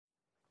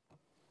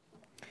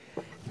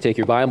Take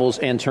your Bibles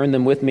and turn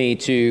them with me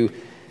to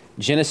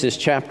Genesis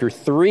chapter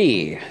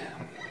 3.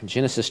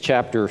 Genesis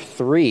chapter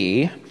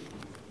 3.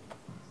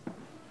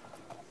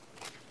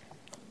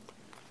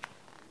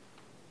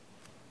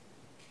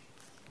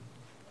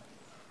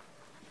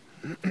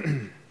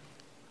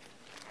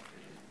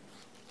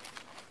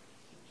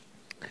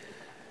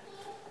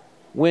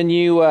 When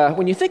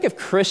you think of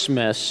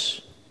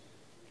Christmas,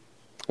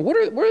 what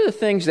are the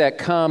things that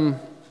come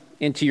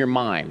into your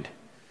mind?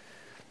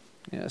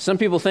 Some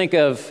people think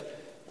of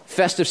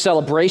festive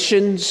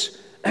celebrations,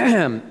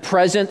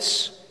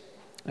 presents,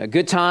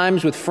 good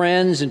times with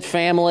friends and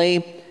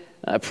family,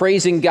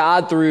 praising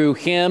God through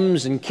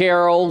hymns and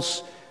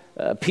carols,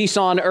 peace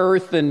on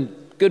earth and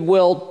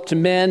goodwill to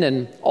men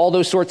and all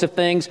those sorts of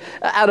things.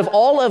 Out of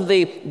all of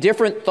the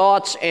different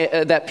thoughts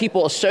that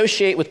people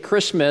associate with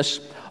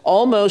Christmas,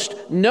 almost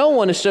no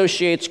one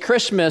associates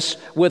Christmas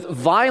with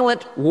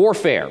violent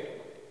warfare.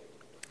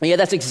 And yet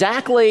that's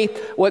exactly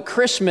what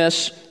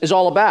Christmas is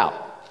all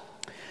about.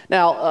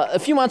 Now, a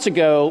few months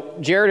ago,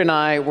 Jared and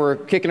I were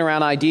kicking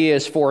around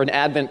ideas for an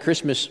Advent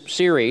Christmas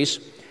series,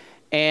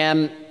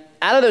 and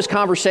out of those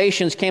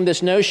conversations came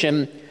this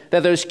notion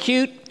that those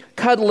cute,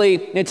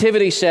 cuddly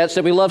nativity sets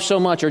that we love so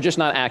much are just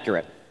not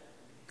accurate.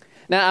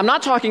 Now, I'm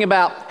not talking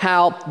about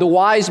how the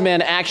wise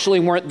men actually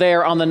weren't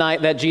there on the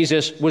night that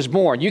Jesus was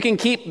born. You can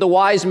keep the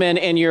wise men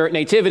in your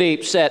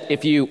nativity set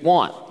if you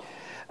want.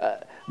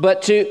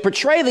 But to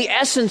portray the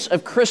essence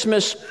of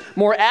Christmas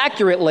more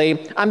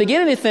accurately, I'm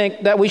beginning to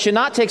think that we should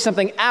not take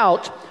something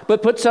out,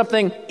 but put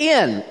something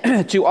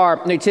in to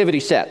our nativity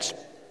sets.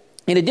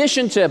 In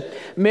addition to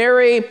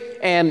Mary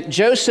and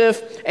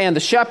Joseph and the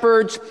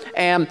shepherds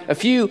and a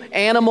few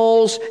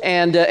animals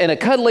and a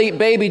cuddly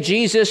baby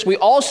Jesus, we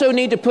also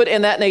need to put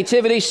in that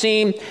nativity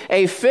scene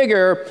a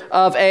figure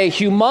of a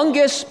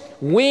humongous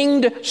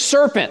winged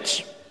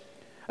serpent,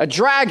 a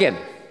dragon,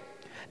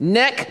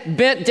 neck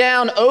bent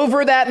down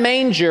over that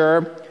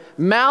manger,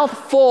 mouth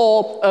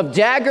full of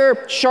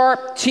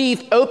dagger-sharp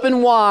teeth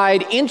open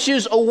wide,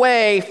 inches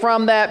away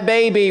from that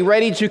baby,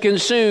 ready to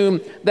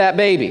consume that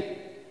baby.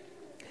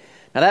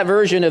 Now, that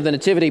version of the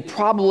Nativity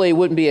probably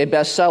wouldn't be a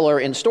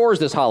bestseller in stores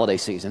this holiday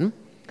season.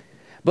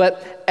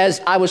 But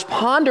as I was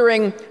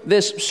pondering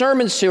this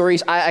sermon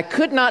series, I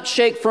could not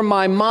shake from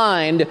my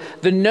mind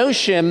the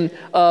notion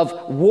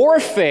of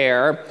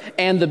warfare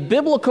and the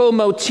biblical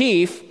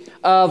motif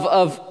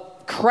of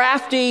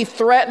crafty,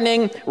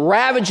 threatening,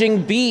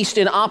 ravaging beast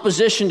in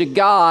opposition to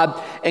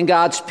God and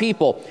God's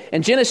people.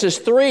 In Genesis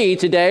 3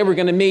 today, we're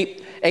going to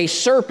meet a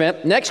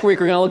serpent. Next week,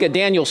 we're going to look at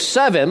Daniel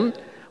 7,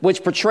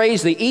 which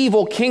portrays the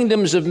evil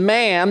kingdoms of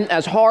man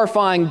as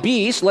horrifying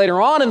beasts. Later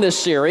on in this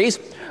series,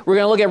 we're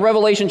going to look at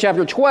Revelation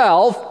chapter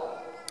 12,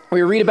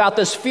 where we read about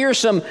this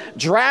fearsome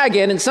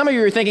dragon. And some of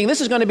you are thinking,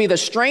 this is going to be the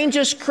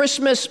strangest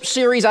Christmas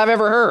series I've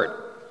ever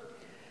heard.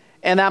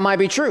 And that might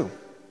be true.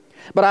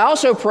 But I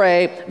also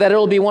pray that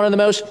it'll be one of the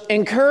most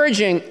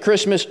encouraging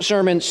Christmas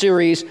sermon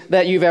series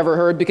that you've ever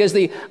heard, because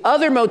the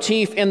other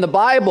motif in the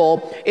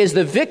Bible is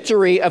the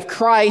victory of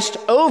Christ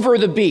over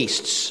the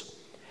beasts,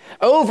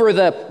 over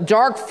the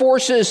dark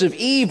forces of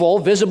evil,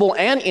 visible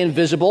and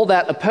invisible,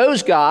 that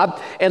oppose God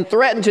and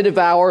threaten to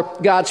devour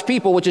God's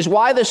people, which is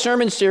why this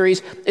sermon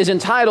series is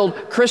entitled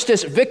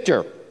Christus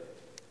Victor,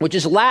 which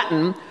is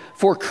Latin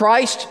for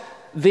Christ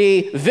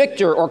the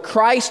Victor, or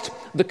Christ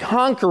the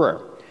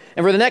Conqueror.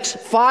 And for the next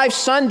 5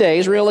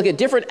 Sundays, we're going to look at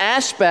different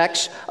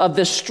aspects of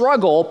this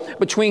struggle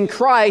between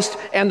Christ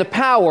and the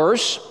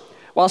powers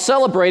while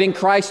celebrating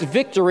Christ's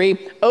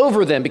victory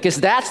over them, because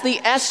that's the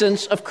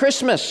essence of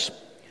Christmas.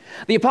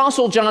 The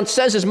Apostle John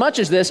says as much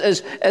as this,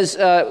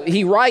 as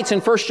he writes in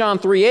 1 John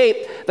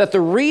 3:8, that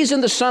the reason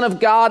the Son of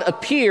God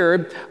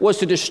appeared was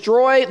to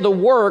destroy the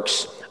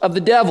works of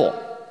the devil.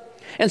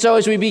 And so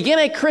as we begin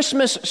a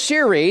Christmas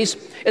series,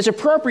 it's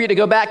appropriate to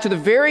go back to the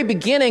very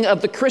beginning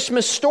of the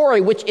Christmas story,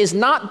 which is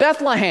not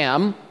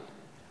Bethlehem,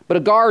 but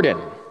a garden.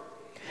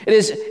 It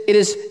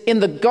is in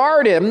the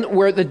garden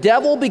where the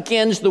devil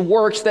begins the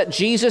works that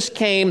Jesus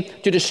came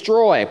to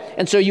destroy.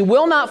 And so you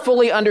will not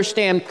fully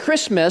understand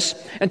Christmas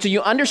until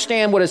you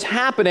understand what is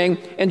happening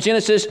in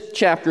Genesis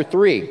chapter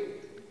 3.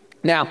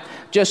 Now,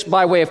 just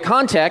by way of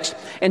context,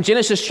 in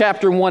Genesis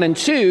chapter 1 and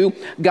 2,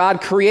 God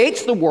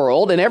creates the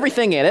world and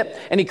everything in it,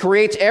 and he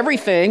creates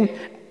everything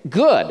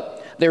good.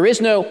 There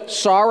is no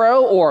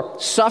sorrow or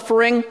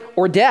suffering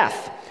or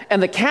death.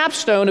 And the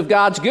capstone of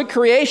God's good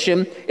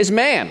creation is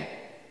man.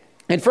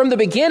 And from the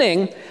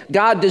beginning,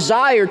 God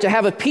desired to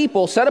have a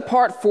people set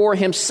apart for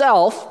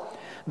himself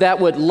that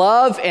would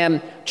love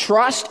and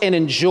trust and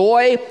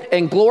enjoy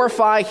and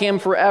glorify him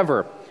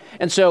forever.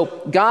 And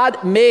so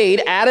God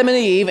made Adam and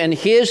Eve in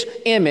his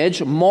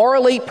image,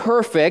 morally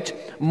perfect,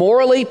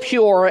 morally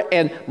pure,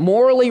 and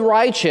morally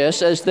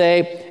righteous as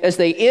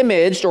they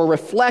imaged or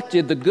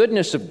reflected the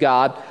goodness of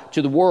God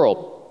to the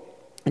world.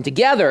 And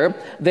together,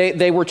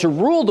 they were to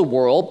rule the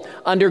world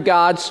under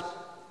God's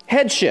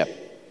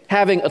headship,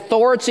 having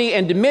authority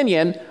and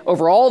dominion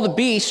over all the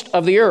beasts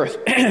of the earth.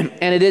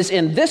 And it is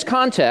in this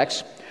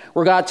context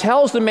where God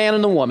tells the man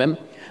and the woman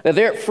that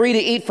they're free to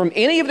eat from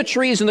any of the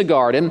trees in the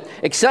garden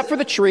except for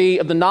the tree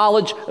of the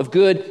knowledge of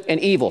good and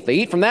evil. If they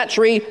eat from that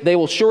tree, they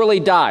will surely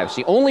die. It's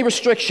the only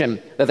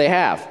restriction that they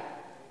have.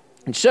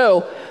 And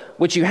so,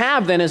 what you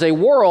have then is a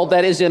world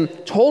that is in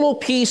total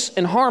peace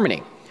and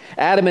harmony.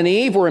 Adam and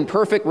Eve were in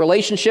perfect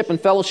relationship and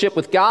fellowship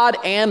with God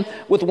and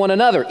with one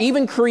another.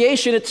 Even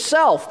creation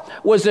itself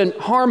was in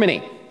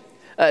harmony.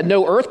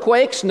 No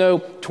earthquakes, no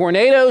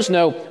tornadoes,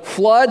 no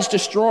floods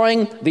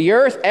destroying the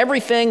earth.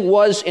 Everything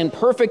was in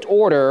perfect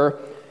order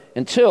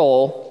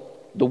until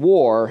the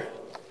war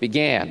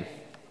began.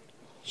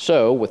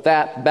 So, with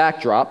that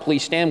backdrop,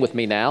 please stand with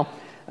me now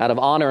out of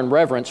honor and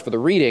reverence for the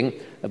reading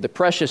of the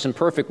precious and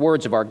perfect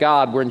words of our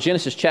God. We're in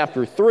Genesis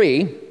chapter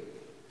 3. We're going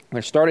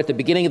to start at the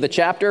beginning of the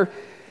chapter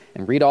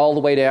and read all the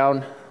way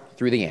down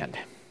through the end.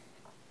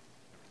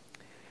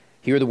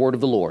 Hear the word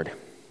of the Lord.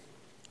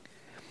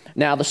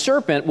 Now the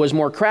serpent was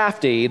more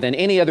crafty than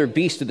any other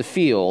beast of the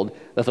field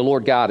that the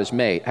Lord God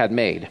had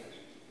made.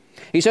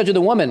 He said to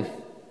the woman,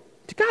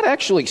 "Did God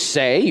actually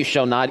say, 'You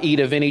shall not eat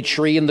of any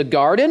tree in the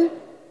garden?'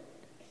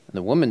 And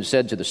the woman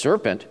said to the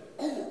serpent,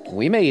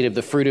 'We may eat of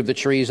the fruit of the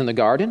trees in the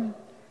garden.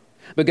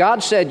 But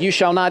God said, You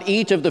shall not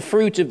eat of the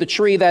fruit of the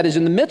tree that is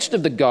in the midst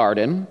of the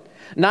garden,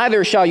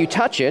 neither shall you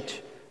touch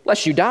it,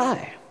 lest you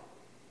die.'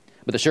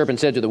 But the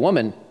serpent said to the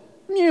woman,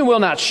 'You will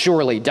not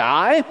surely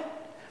die.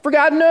 For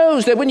God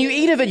knows that when you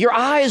eat of it, your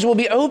eyes will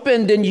be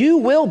opened, and you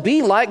will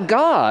be like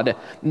God,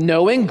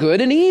 knowing good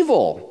and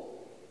evil.'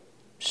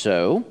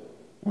 So,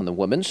 when the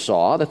woman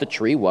saw that the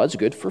tree was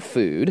good for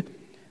food,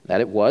 that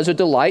it was a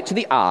delight to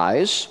the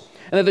eyes,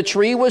 and that the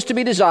tree was to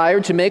be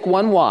desired to make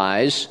one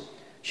wise,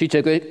 she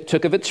took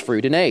of its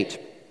fruit and ate.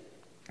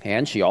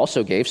 And she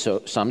also gave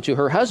some to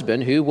her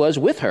husband who was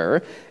with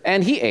her,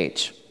 and he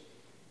ate.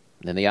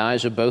 Then the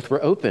eyes of both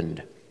were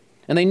opened,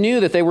 and they knew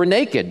that they were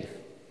naked.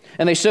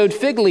 And they sewed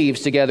fig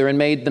leaves together and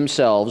made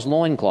themselves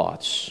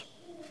loincloths.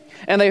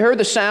 And they heard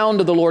the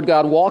sound of the Lord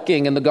God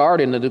walking in the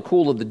garden in the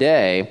cool of the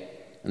day.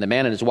 And the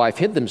man and his wife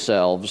hid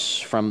themselves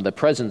from the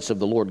presence of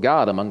the Lord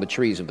God among the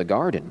trees of the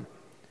garden.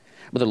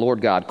 But the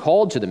Lord God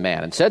called to the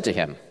man and said to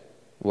him,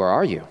 'Where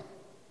are you?'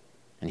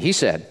 And he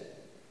said,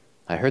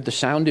 'I heard the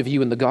sound of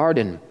you in the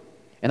garden,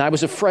 and I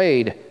was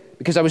afraid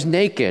because I was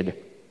naked,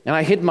 and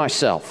I hid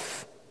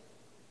myself.'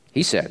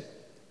 He said,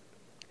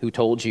 'Who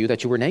told you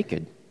that you were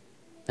naked?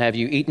 Have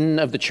you eaten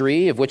of the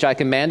tree of which I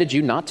commanded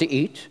you not to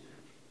eat?'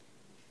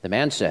 The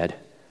man said,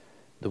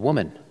 'The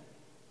woman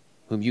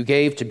whom you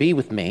gave to be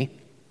with me,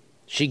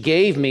 she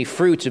gave me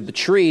fruit of the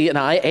tree, and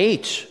I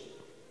ate.'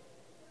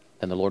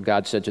 Then the Lord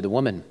God said to the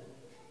woman,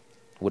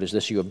 'What is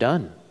this you have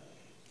done?'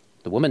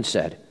 The woman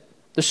said,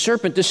 'The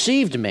serpent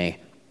deceived me,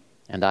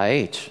 and I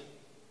ate.'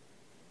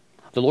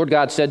 The Lord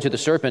God said to the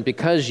serpent,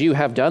 'Because you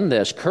have done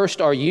this, cursed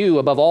are you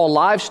above all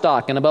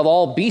livestock and above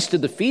all beasts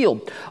of the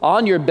field.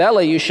 On your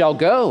belly you shall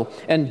go,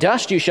 and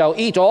dust you shall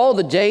eat all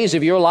the days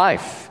of your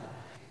life.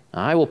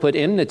 I will put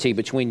enmity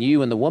between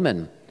you and the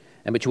woman,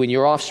 and between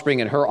your offspring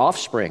and her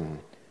offspring.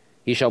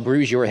 He shall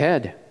bruise your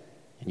head,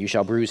 and you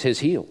shall bruise his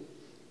heel.'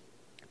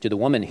 To the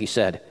woman he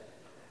said,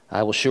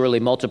 'I will surely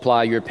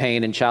multiply your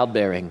pain in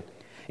childbearing.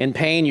 In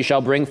pain you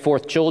shall bring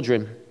forth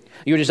children.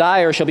 Your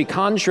desire shall be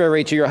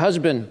contrary to your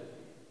husband,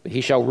 but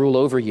he shall rule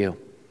over you.'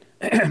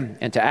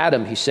 And to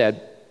Adam he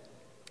said,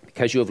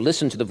 'Because you have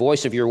listened to the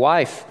voice of your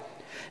wife,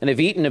 and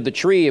have eaten of the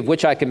tree of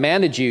which I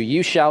commanded you,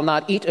 you shall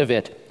not eat of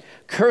it.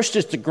 Cursed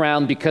is the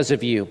ground because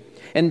of you.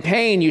 In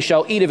pain you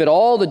shall eat of it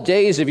all the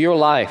days of your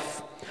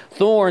life.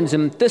 Thorns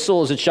and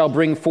thistles it shall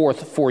bring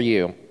forth for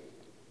you.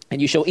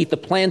 And you shall eat the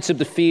plants of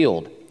the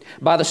field.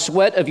 By the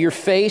sweat of your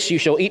face you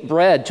shall eat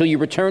bread till you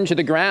return to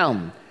the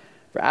ground.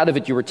 For out of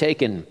it you were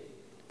taken,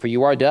 for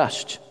you are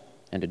dust,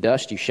 and to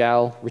dust you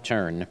shall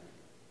return.'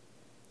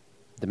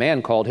 The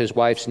man called his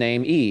wife's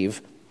name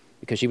Eve,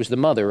 because she was the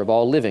mother of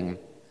all living.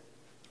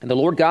 And the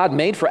Lord God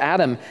made for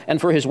Adam and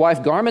for his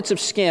wife garments of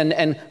skin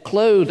and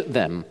clothed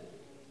them.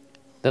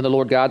 Then the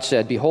Lord God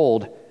said,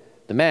 'Behold,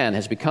 the man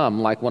has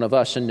become like one of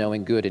us in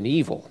knowing good and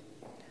evil.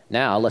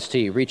 Now lest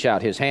he reach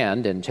out his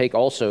hand and take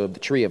also of the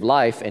tree of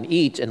life and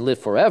eat and live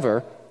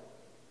forever.'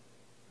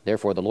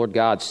 Therefore the Lord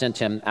God sent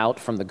him out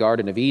from the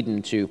Garden of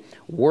Eden to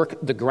work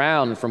the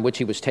ground from which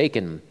he was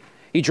taken.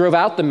 He drove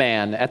out the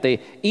man. At the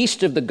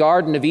east of the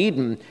Garden of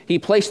Eden, he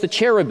placed the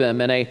cherubim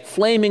and a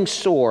flaming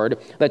sword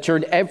that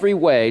turned every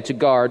way to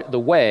guard the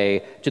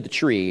way to the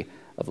tree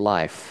of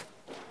life."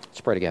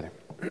 Let's pray together.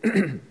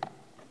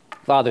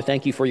 Father,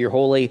 thank you for your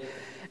holy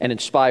and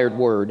inspired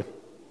word.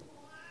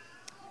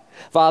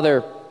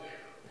 Father,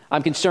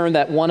 I'm concerned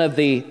that one of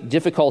the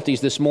difficulties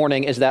this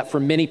morning is that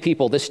for many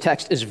people, this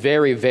text is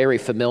very, very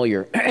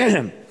familiar.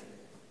 And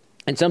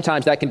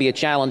sometimes that can be a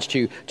challenge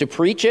to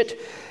preach it,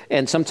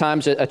 and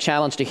sometimes a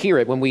challenge to hear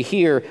it when we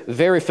hear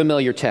very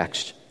familiar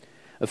text.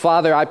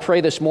 Father, I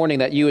pray this morning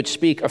that you would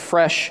speak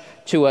afresh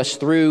to us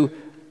through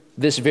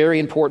this very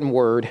important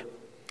word,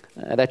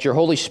 that your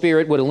Holy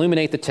Spirit would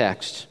illuminate the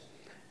text,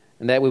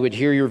 and that we would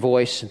hear your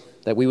voice,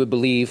 that we would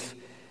believe,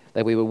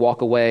 that we would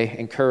walk away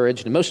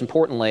encouraged, and most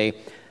importantly,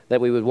 that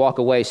we would walk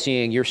away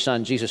seeing your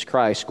Son, Jesus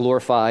Christ,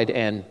 glorified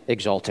and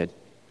exalted.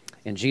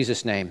 In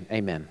Jesus' name,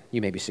 amen. You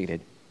may be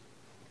seated.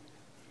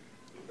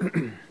 Got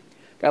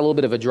a little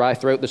bit of a dry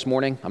throat this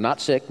morning. I'm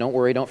not sick. Don't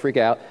worry. Don't freak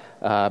out.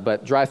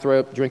 But dry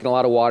throat, drinking a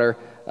lot of water.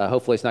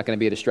 Hopefully it's not going to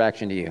be a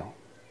distraction to you.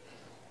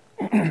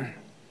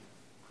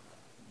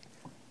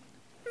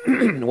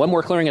 One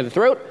more clearing of the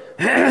throat.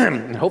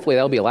 Hopefully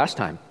that'll be the last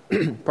time.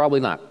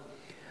 Probably not.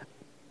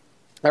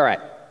 All right.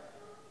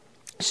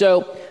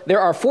 So there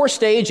are 4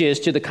 stages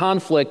to the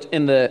conflict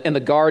in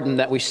the garden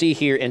that we see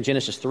here in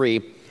Genesis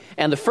 3.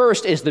 And the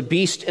first is the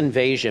beast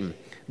invasion.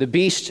 The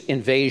beast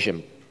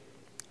invasion.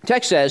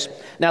 Text says,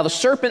 "Now the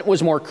serpent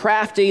was more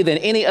crafty than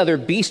any other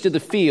beast of the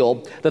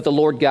field that the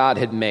Lord God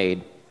had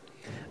made."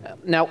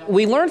 Now,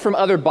 we learn from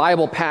other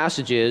Bible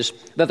passages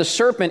that the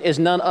serpent is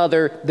none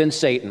other than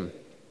Satan,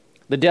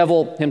 the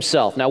devil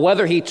himself. Now,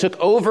 whether he took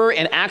over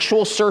an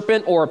actual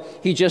serpent or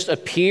he just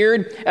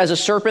appeared as a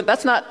serpent,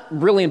 that's not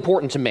really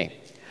important to me.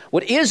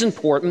 What is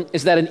important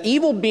is that an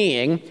evil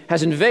being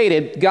has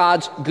invaded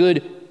God's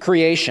good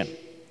creation.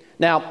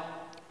 Now,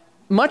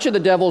 much of the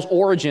devil's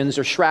origins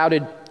are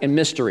shrouded in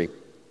mystery.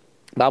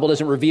 The Bible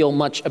doesn't reveal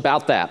much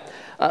about that.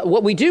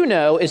 What we do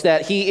know is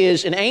that he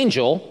is an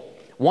angel,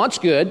 once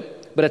good,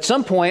 but at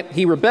some point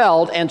he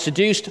rebelled and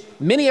seduced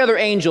many other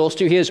angels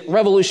to his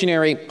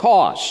revolutionary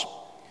cause.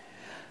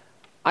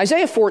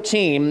 Isaiah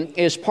 14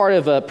 is part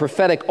of a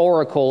prophetic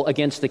oracle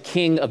against the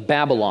king of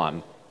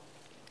Babylon.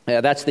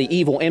 That's the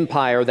evil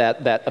empire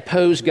that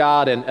opposed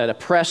God and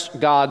oppressed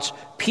God's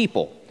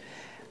people.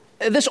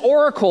 This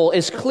oracle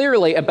is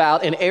clearly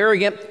about an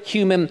arrogant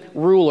human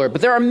ruler,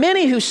 but there are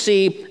many who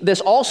see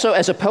this also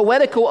as a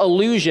poetical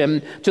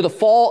allusion to the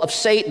fall of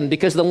Satan,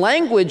 because the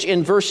language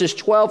in verses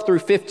 12 through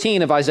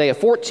 15 of Isaiah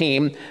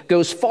 14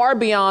 goes far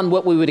beyond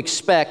what we would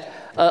expect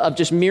of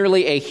just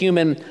merely a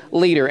human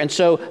leader. And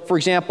so, for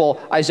example,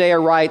 Isaiah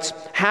writes,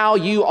 "How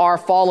you are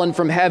fallen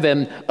from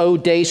heaven, O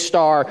day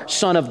star,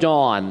 son of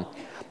dawn.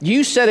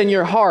 You said in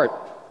your heart,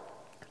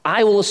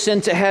 I will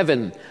ascend to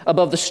heaven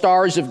above the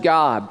stars of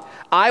God.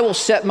 I will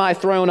set my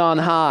throne on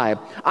high.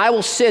 I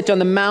will sit on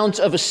the mount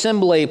of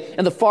assembly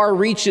in the far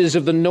reaches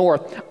of the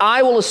north.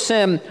 I will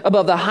ascend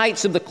above the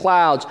heights of the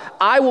clouds.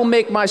 I will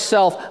make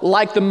myself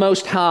like the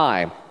Most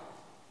High."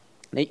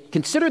 Now,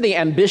 consider the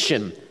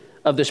ambition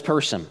of this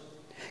person.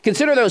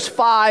 Consider those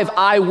 5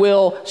 "I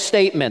will"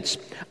 statements.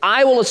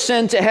 I will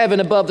ascend to heaven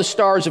above the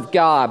stars of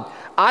God.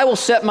 I will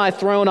set my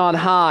throne on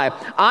high.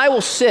 I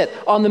will sit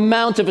on the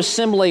mount of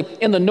assembly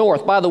in the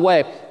north. By the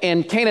way,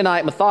 in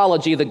Canaanite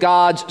mythology, the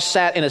gods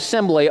sat in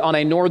assembly on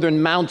a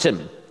northern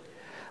mountain.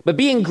 But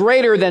being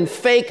greater than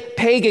fake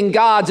pagan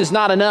gods is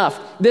not enough.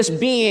 This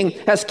being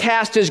has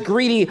cast his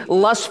greedy,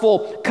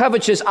 lustful,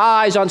 covetous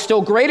eyes on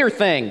still greater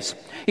things.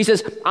 He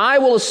says, I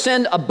will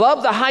ascend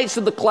above the heights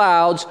of the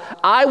clouds.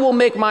 I will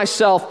make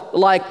myself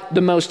like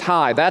the Most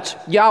High. That's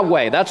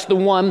Yahweh. That's the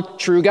one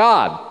true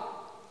God.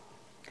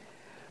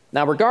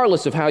 Now,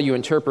 regardless of how you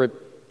interpret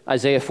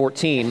Isaiah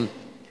 14,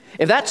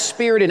 if that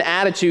spirit and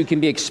attitude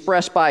can be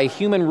expressed by a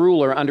human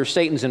ruler under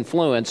Satan's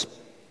influence,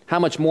 how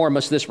much more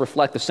must this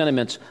reflect the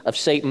sentiments of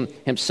Satan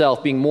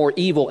himself, being more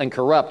evil and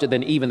corrupt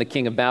than even the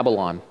king of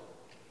Babylon?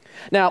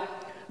 Now,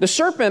 the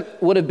serpent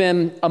would have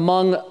been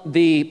among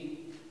the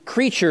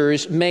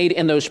creatures made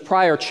in those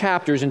prior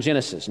chapters in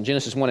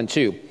Genesis 1 and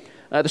 2.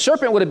 The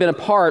serpent would have been a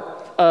part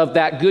of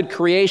that good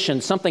creation,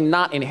 something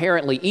not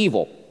inherently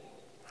evil.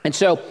 And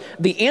so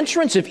the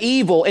entrance of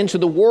evil into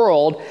the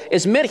world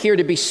is meant here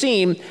to be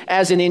seen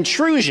as an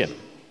intrusion,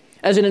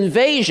 as an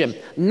invasion,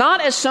 not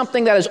as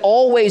something that has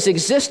always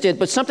existed,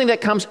 but something that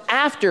comes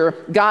after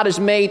God has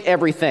made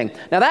everything.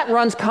 Now that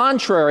runs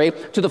contrary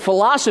to the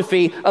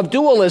philosophy of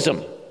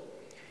dualism.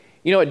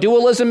 You know what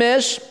dualism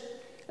is?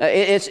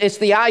 It's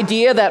the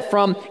idea that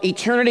from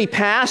eternity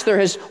past there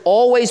has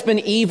always been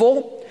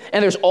evil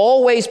and there's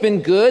always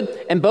been good,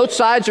 and both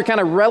sides are kind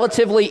of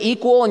relatively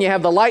equal, and you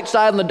have the light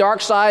side and the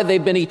dark side.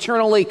 They've been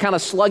eternally kind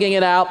of slugging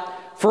it out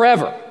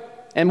forever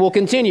and will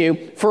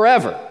continue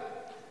forever.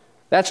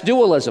 That's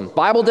dualism.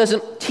 Bible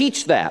doesn't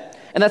teach that.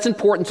 And that's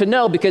important to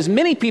know because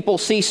many people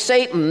see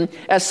Satan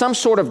as some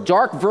sort of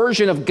dark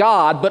version of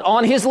God, but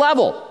on his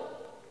level.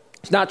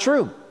 It's not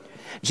true.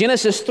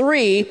 Genesis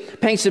 3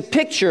 paints a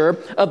picture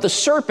of the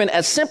serpent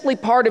as simply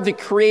part of the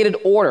created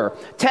order.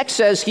 Text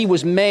says he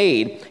was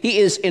made. He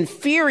is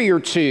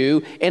inferior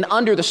to and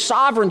under the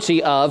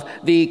sovereignty of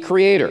the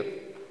Creator.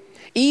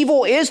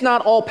 Evil is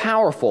not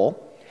all-powerful,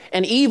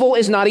 and evil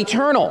is not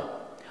eternal,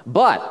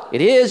 but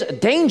it is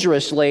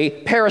dangerously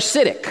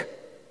parasitic.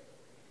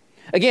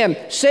 Again,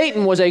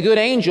 Satan was a good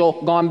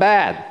angel gone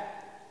bad.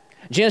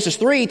 Genesis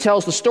 3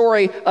 tells the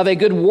story of a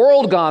good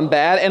world gone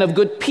bad and of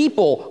good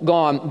people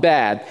gone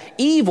bad.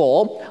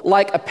 Evil,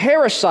 like a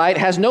parasite,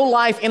 has no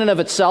life in and of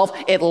itself.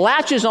 It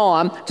latches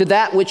on to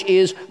that which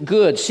is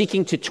good,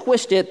 seeking to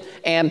twist it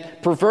and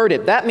pervert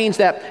it. That means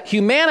that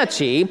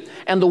humanity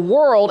and the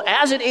world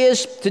as it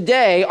is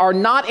today are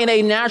not in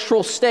a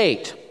natural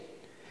state.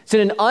 It's in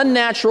an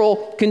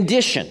unnatural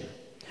condition.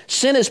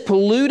 Sin has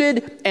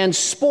polluted and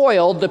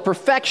spoiled the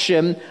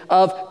perfection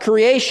of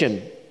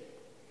creation.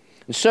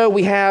 And so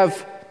we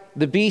have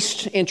the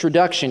beast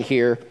introduction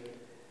here,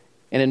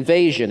 an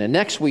invasion. And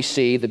next we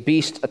see the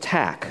beast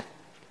attack.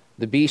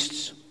 The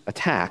beast's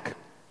attack.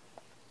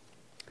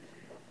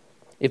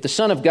 If the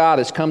Son of God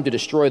has come to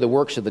destroy the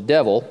works of the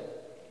devil,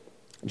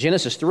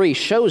 Genesis 3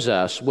 shows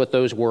us what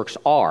those works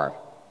are.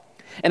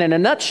 And in a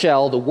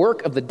nutshell, the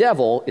work of the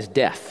devil is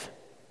death.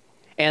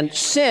 And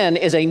sin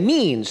is a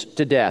means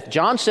to death.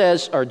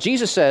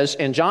 Jesus says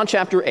in John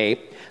chapter 8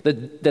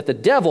 that the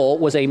devil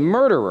was a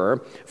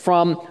murderer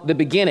from the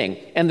beginning.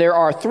 And there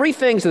are three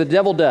things that the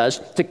devil does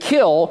to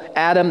kill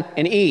Adam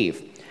and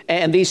Eve.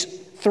 And these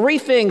three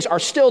things are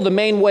still the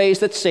main ways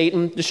that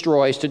Satan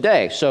destroys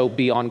today. So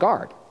be on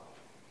guard.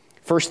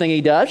 First thing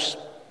he does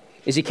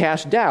is he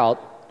casts doubt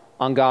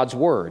on God's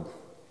word.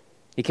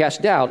 He casts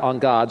doubt on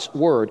God's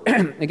word.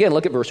 Again,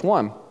 look at verse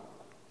 1.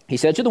 He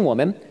said to the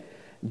woman,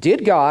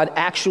 "Did God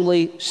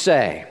actually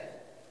say?"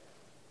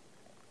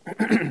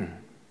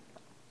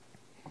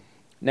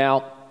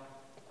 Now,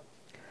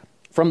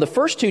 from the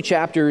first two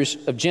chapters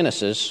of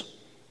Genesis,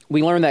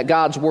 we learn that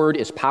God's word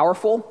is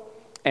powerful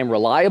and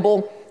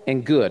reliable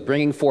and good,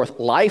 bringing forth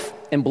life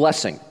and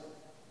blessing.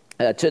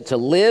 To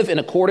live in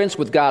accordance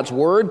with God's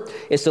word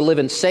is to live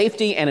in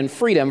safety and in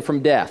freedom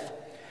from death.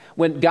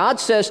 When God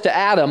says to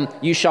Adam,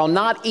 "You shall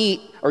not eat,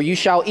 or you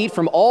shall eat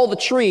from all the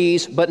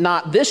trees, but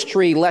not this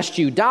tree, lest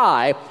you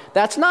die,"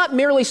 that's not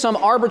merely some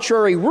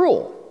arbitrary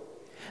rule.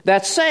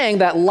 That's saying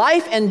that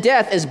life and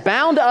death is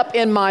bound up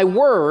in my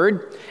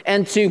word,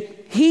 and to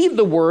heed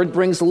the word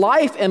brings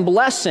life and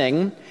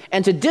blessing,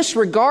 and to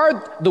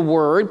disregard the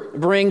word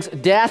brings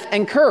death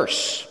and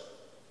curse.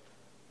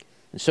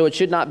 And so it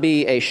should not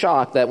be a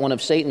shock that one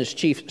of Satan's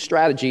chief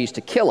strategies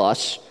to kill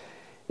us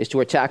is to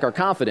attack our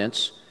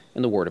confidence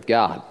in the word of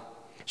God.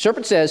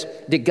 Serpent says,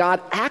 "Did God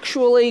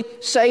actually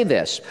say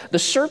this?" The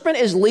serpent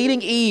is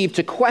leading Eve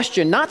to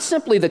question not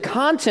simply the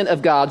content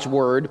of God's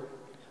word,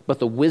 but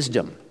the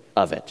wisdom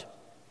of it.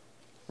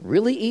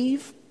 Really,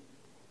 Eve?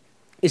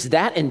 Is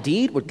that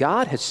indeed what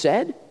God has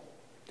said?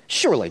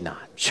 Surely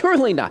not.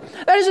 Surely not.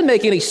 That doesn't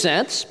make any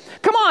sense.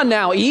 Come on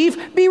now,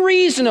 Eve, be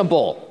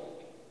reasonable.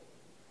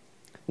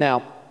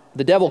 Now,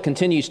 the devil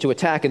continues to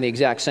attack in the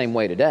exact same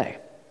way today.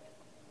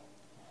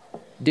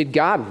 Did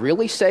God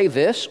really say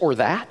this or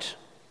that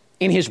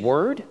in his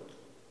word?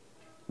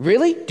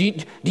 Really? Do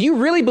you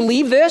really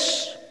believe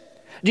this?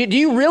 Do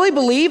you really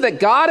believe that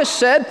God has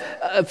said,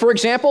 for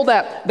example,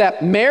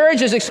 that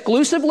marriage is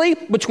exclusively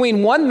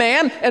between one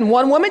man and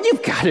one woman?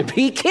 You've got to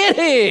be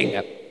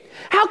kidding.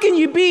 How can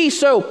you be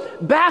so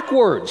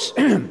backwards,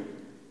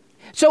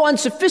 so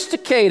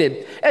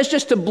unsophisticated as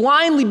just to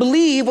blindly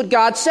believe what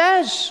God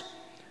says?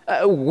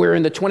 We're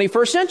in the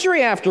 21st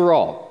century after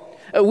all.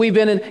 We've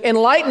been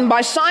enlightened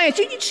by science.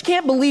 You just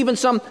can't believe in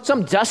some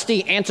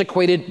dusty,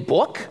 antiquated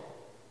book.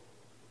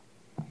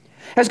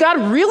 Has God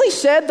really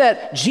said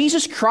that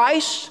Jesus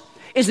Christ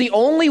is the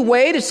only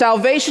way to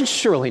salvation?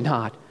 Surely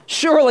not.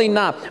 Surely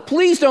not.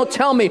 Please don't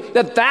tell me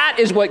that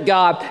is what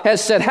God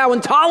has said. How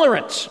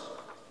intolerant.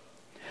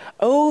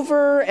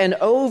 Over and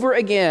over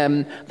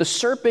again, the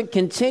serpent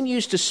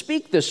continues to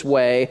speak this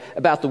way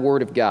about the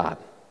Word of God.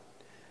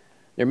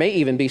 There may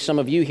even be some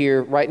of you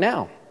here right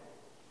now.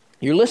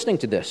 You're listening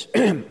to this,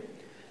 and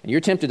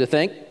you're tempted to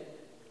think,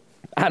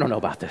 I don't know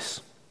about this.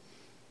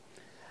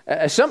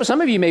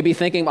 Some of you may be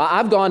thinking, well,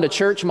 I've gone to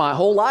church my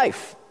whole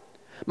life.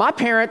 My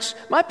parents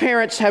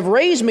have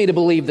raised me to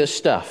believe this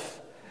stuff.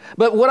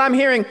 But what I'm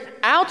hearing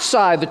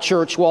outside the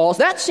church walls,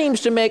 that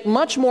seems to make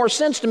much more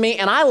sense to me,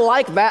 and I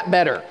like that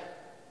better.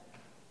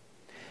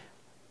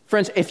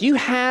 Friends, if you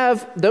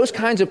have those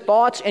kinds of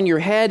thoughts in your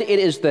head, it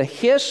is the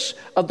hiss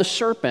of the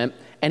serpent,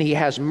 and he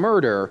has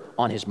murder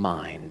on his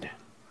mind.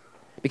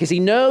 Because he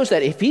knows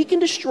that if he can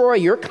destroy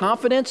your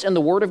confidence in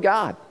the Word of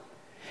God,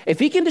 if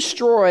he can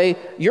destroy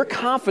your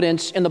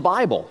confidence in the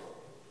Bible,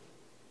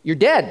 you're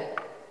dead.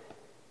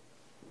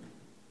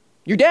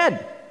 You're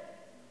dead.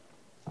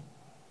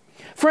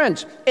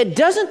 Friends, it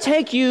doesn't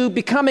take you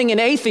becoming an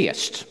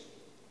atheist.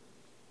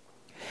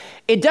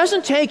 It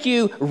doesn't take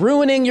you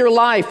ruining your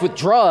life with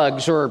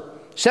drugs or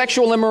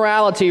sexual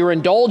immorality or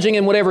indulging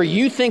in whatever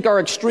you think are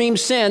extreme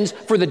sins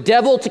for the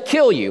devil to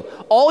kill you.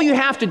 All you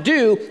have to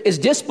do is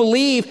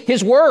disbelieve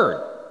his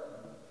word.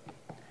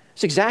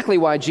 It's exactly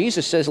why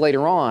Jesus says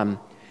later on,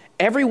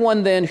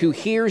 "Everyone then who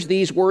hears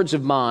these words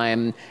of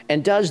mine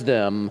and does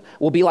them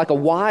will be like a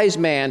wise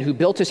man who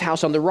built his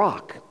house on the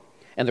rock.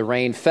 And the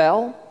rain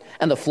fell,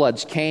 and the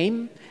floods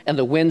came, and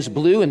the winds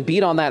blew and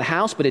beat on that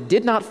house, but it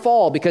did not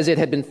fall because it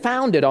had been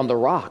founded on the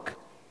rock.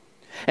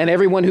 And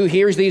everyone who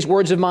hears these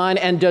words of mine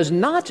and does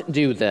not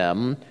do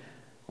them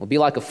will be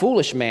like a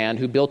foolish man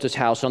who built his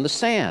house on the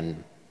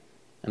sand.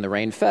 And the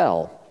rain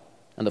fell,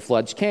 and the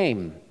floods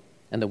came,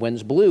 and the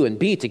winds blew and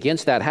beat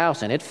against that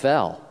house, and it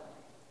fell,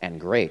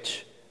 and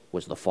great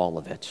was the fall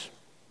of it."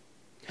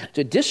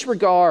 To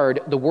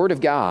disregard the Word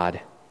of God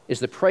is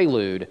the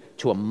prelude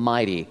to a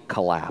mighty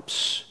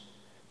collapse,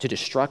 to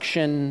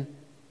destruction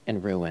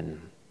and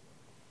ruin.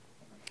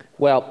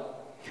 Well,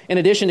 In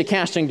addition to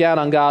casting doubt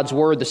on God's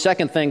word, the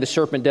second thing the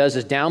serpent does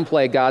is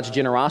downplay God's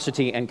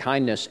generosity and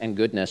kindness and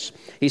goodness.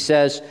 He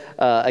says,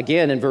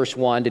 again in verse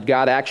 1, did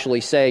God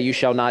actually say, you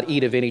shall not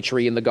eat of any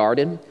tree in the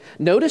garden?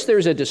 Notice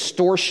there's a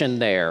distortion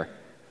there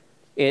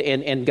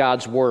in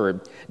God's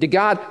word. Did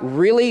God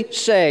really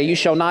say, you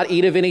shall not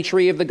eat of any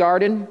tree of the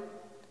garden?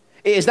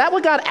 Is that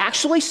what God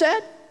actually said?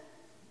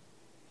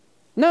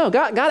 No,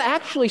 God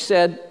actually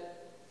said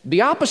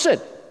the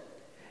opposite.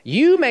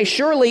 You may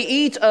surely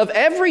eat of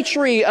every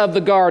tree of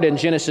the garden,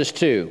 Genesis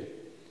 2.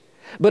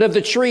 But of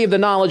the tree of the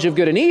knowledge of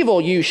good and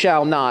evil you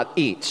shall not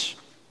eat.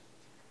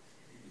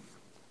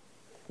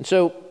 And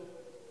so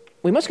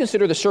we must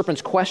consider the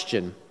serpent's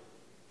question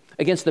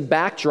against the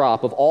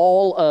backdrop of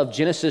all of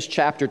Genesis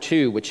chapter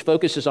 2, which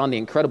focuses on the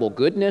incredible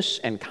goodness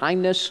and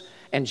kindness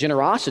and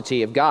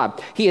generosity of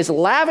God. He has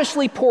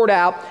lavishly poured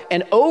out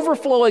an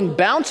overflowing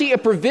bounty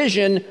of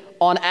provision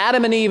on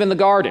Adam and Eve in the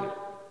garden.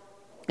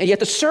 And yet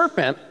the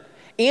serpent,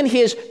 in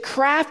his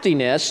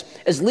craftiness,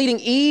 is leading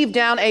Eve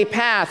down a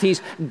path.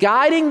 He's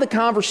guiding the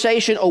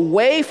conversation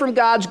away from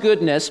God's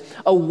goodness,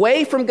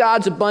 away from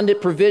God's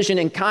abundant provision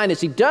and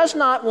kindness. He does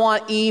not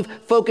want Eve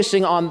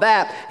focusing on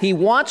that. He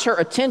wants her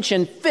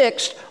attention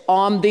fixed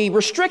on the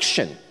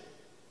restriction.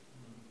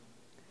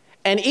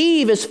 And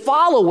Eve is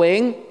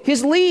following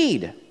his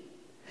lead.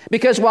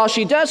 Because while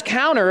she does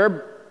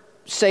counter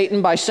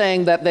Satan by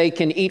saying that they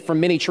can eat from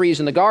many trees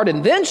in the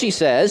garden, then she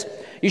says,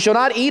 you shall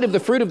not eat of the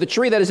fruit of the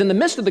tree that is in the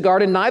midst of the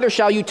garden, neither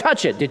shall you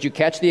touch it. Did you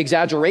catch the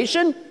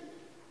exaggeration?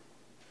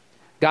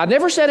 God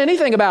never said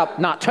anything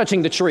about not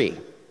touching the tree.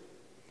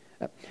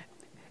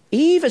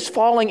 Eve is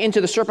falling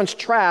into the serpent's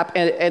trap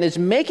and is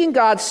making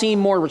God seem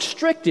more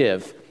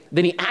restrictive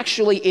than he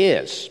actually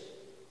is.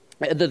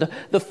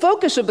 The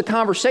focus of the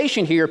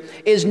conversation here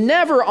is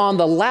never on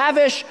the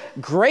lavish,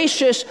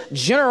 gracious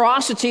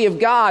generosity of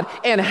God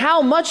and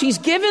how much he's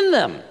given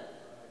them.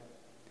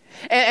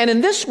 And in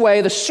this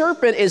way, the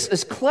serpent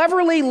is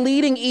cleverly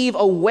leading Eve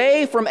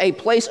away from a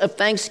place of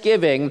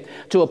thanksgiving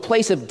to a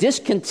place of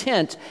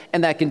discontent,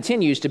 and that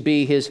continues to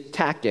be his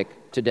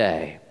tactic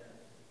today.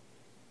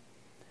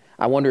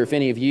 I wonder if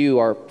any of you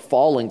are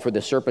falling for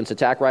the serpent's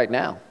attack right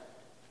now.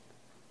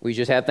 We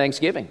just had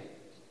Thanksgiving.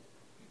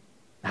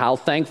 How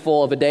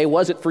thankful of a day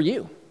was it for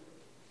you?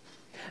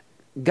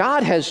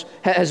 God has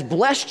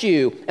blessed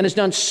you and has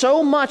done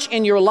so much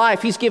in your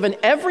life. He's given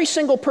every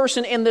single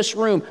person in this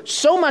room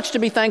so much to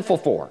be thankful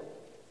for.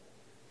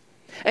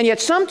 And yet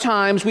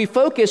sometimes we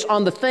focus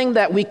on the thing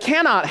that we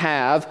cannot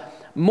have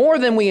more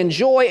than we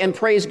enjoy and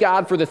praise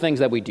God for the things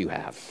that we do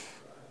have.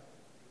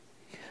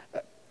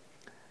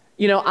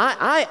 You know,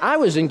 I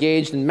was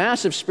engaged in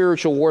massive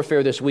spiritual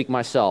warfare this week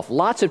myself.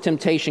 Lots of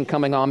temptation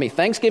coming on me.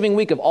 Thanksgiving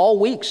week of all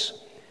weeks.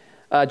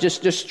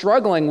 Just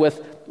struggling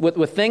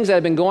with things that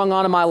have been going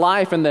on in my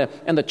life and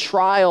the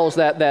trials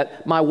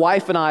that my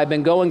wife and I have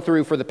been going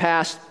through for the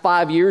past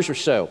 5 years or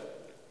so.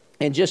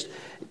 And just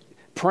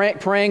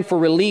praying for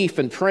relief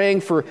and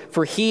praying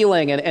for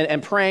healing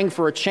and praying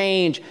for a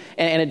change,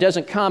 and it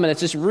doesn't come. And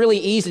it's just really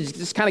easy to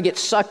just kind of get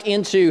sucked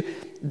into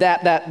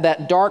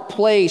that dark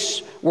place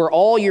where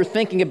all you're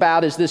thinking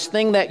about is this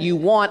thing that you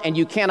want and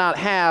you cannot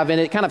have. And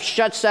it kind of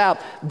shuts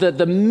out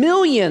the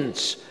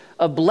millions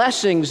of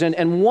blessings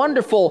and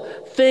wonderful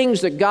things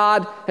that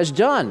God has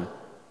done.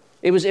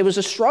 It was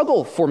a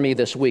struggle for me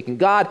this week, and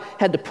God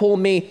had to pull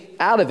me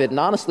out of it. And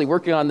honestly,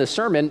 working on this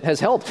sermon has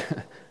helped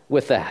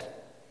with that.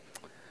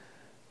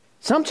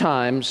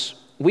 Sometimes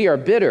we are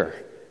bitter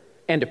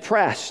and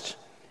depressed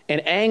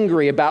and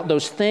angry about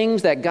those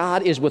things that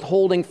God is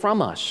withholding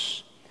from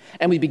us.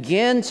 And we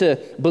begin to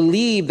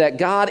believe that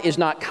God is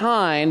not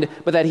kind,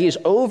 but that he is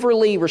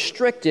overly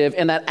restrictive,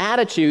 and that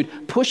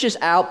attitude pushes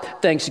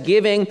out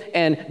thanksgiving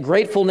and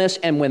gratefulness.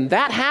 And when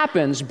that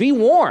happens, be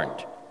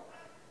warned.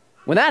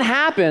 When that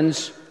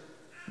happens,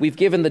 we've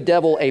given the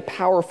devil a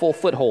powerful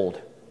foothold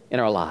in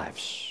our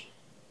lives.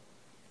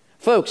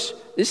 Folks,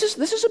 this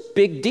is a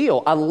big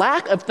deal. A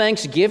lack of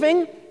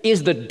thanksgiving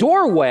is the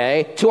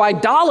doorway to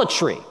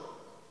idolatry.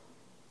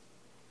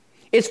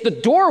 It's the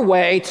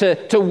doorway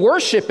to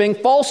worshiping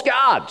false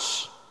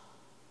gods.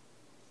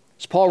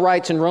 As Paul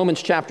writes in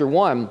Romans chapter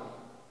 1,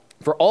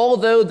 for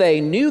although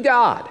they knew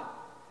God,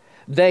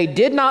 they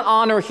did not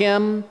honor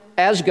him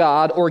as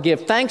God or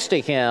give thanks to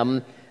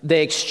him.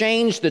 They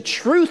exchanged the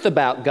truth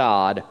about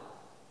God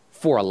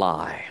for a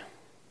lie.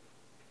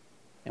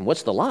 And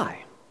what's the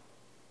lie?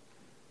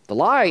 The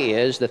lie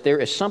is that there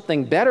is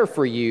something better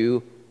for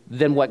you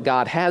than what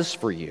God has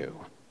for you.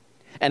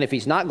 And if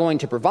he's not going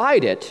to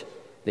provide it,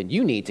 then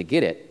you need to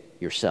get it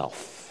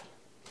yourself.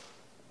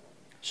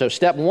 So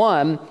step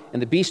one in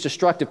the beast's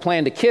destructive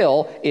plan to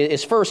kill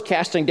is first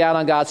casting doubt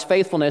on God's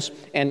faithfulness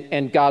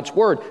and God's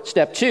word.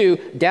 Step two,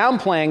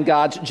 downplaying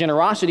God's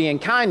generosity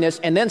and kindness.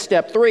 And then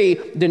step three,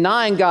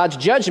 denying God's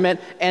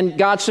judgment and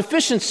God's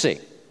sufficiency.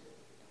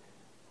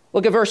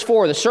 Look at verse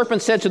 4. The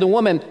serpent said to the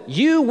woman,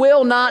 you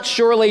will not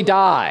surely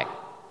die.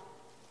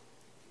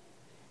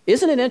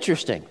 Isn't it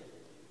interesting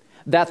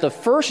that the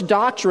first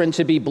doctrine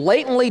to be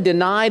blatantly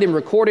denied in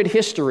recorded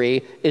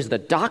history is the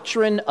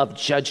doctrine of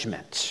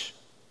judgment?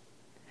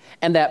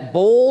 And that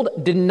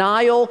bold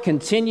denial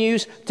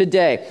continues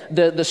today.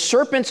 The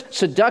serpent's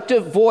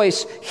seductive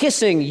voice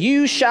hissing,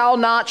 "You shall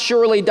not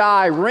surely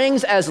die,"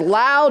 rings as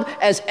loud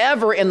as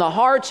ever in the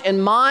hearts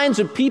and minds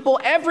of people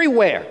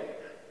everywhere.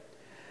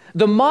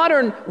 The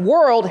modern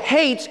world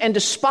hates and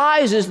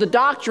despises the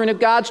doctrine of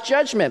God's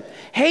judgment,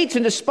 hates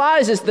and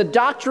despises the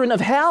doctrine of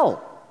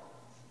hell.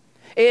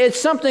 It's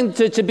something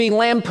to be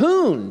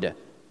lampooned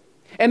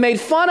and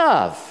made fun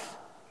of,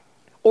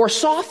 or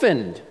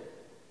softened,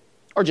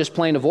 or just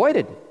plain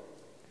avoided.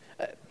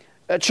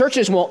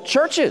 Churches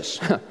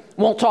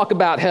won't talk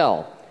about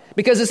hell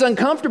because it's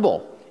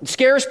uncomfortable. It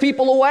scares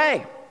people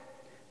away.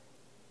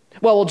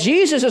 Well,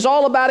 Jesus is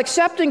all about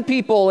accepting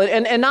people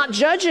and not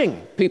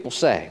judging, people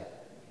say.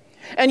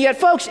 And yet,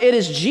 folks, it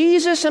is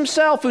Jesus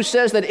himself who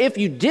says that if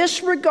you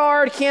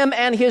disregard him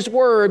and his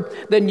word,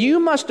 then you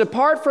must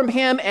depart from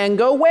him and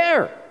go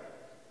where?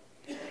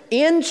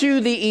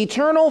 Into the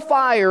eternal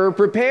fire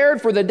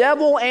prepared for the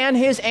devil and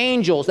his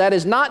angels. That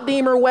is not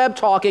Deemer Webb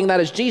talking, that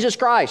is Jesus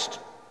Christ.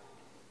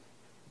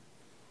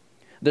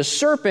 The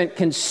serpent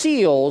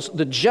conceals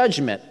the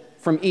judgment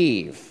from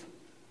Eve.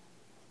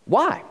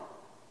 Why?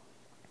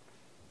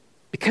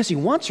 Because he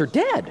wants her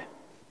dead.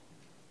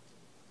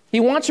 He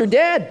wants her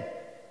dead.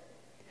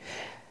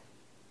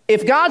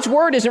 If God's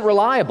word isn't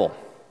reliable,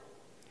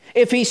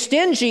 if he's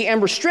stingy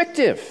and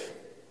restrictive,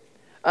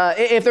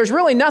 if there's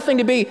really nothing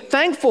to be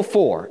thankful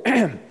for,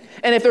 and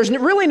if there's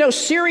really no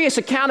serious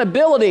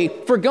accountability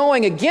for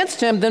going against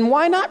him, then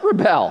why not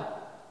rebel?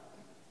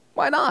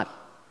 Why not?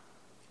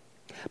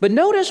 But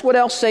notice what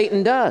else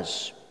Satan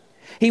does.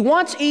 He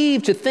wants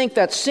Eve to think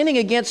that sinning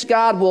against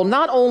God will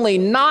not only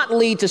not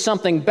lead to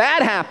something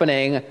bad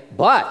happening,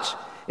 but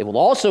it will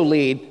also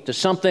lead to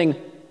something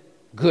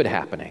good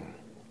happening.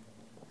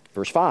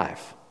 Verse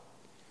 5.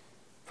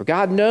 For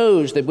God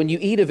knows that when you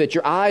eat of it,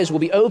 your eyes will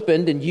be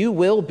opened and you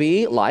will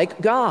be like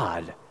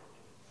God,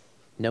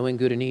 knowing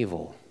good and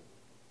evil.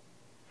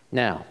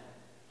 Now,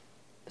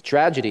 the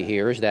tragedy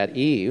here is that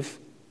Eve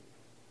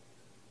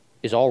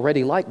is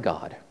already like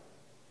God.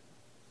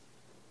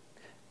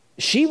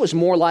 She was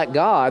more like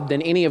God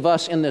than any of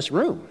us in this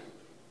room.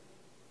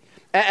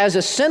 As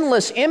a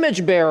sinless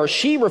image bearer,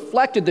 she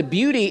reflected the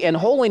beauty and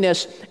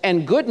holiness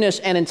and goodness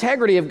and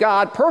integrity of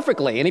God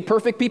perfectly. Any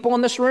perfect people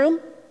in this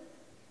room?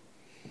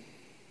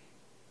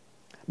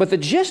 But the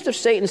gist of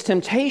Satan's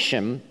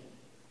temptation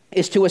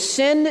is to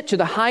ascend to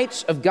the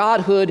heights of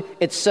godhood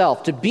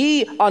itself, to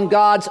be on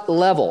God's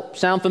level.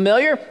 Sound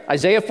familiar?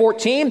 Isaiah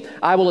 14,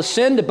 I will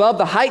ascend above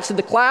the heights of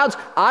the clouds.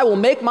 I will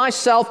make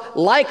myself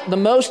like the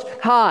Most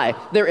High.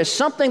 There is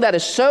something that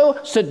is so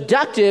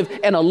seductive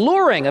and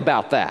alluring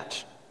about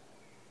that.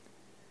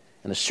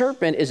 And the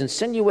serpent is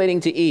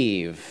insinuating to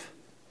Eve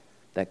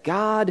that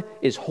God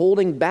is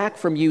holding back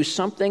from you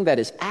something that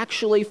is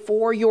actually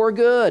for your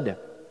good.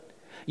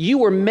 You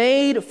were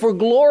made for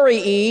glory,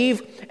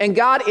 Eve, and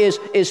God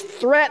is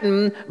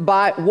threatened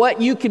by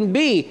what you can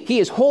be. He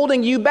is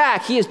holding you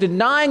back. He is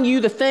denying you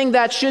the thing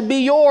that should be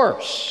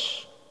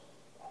yours.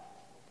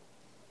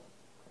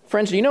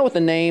 Friends, do you know what the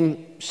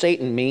name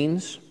Satan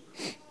means?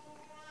 It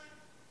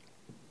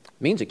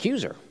means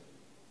accuser.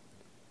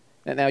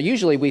 Now,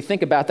 usually we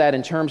think about that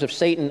in terms of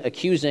Satan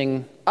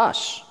accusing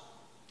us.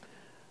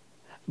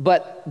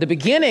 But the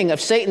beginning of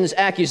Satan's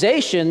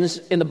accusations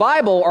in the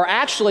Bible are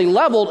actually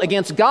leveled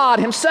against God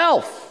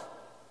himself.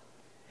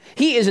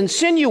 He is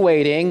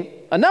insinuating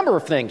a number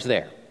of things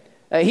there.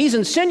 He's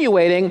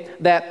insinuating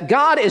that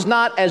God is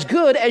not as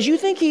good as you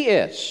think he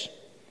is.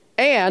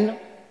 And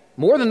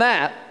more than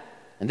that,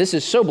 and this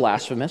is so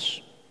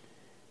blasphemous,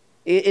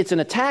 it's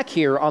an attack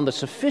here on the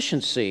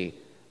sufficiency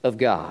of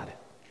God.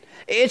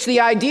 It's the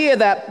idea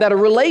that a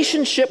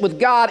relationship with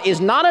God is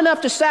not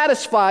enough to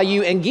satisfy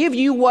you and give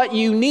you what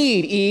you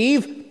need,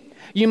 Eve.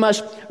 You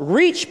must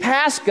reach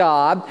past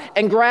God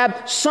and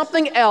grab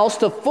something else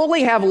to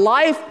fully have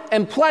life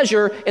and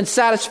pleasure and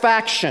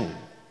satisfaction.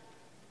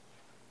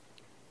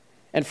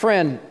 And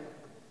friend,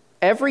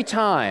 every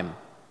time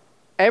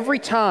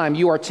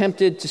you are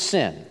tempted to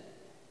sin,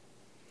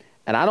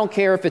 and I don't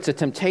care if it's a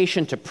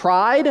temptation to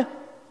pride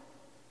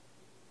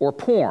or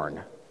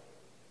porn,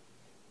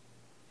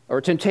 or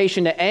a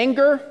temptation to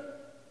anger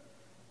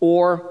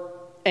or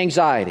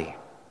anxiety.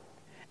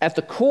 At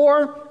the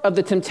core of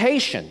the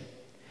temptation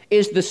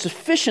is the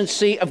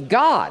sufficiency of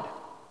God.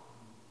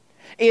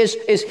 Is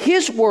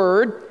his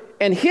word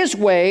and his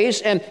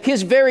ways and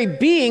his very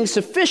being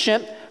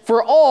sufficient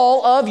for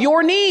all of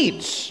your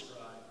needs?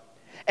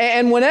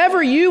 And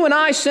whenever you and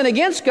I sin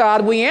against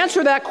God, we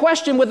answer that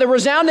question with a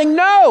resounding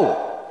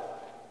no.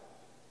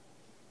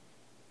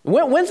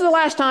 When's the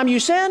last time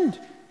you sinned?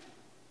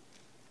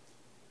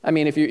 I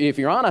mean, if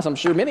you're honest, I'm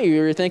sure many of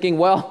you are thinking,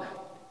 well,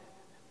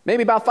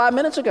 maybe about 5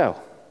 minutes ago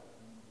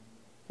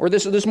or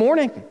this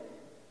morning.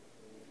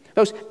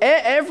 Folks,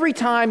 every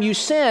time you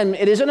sin,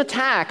 it is an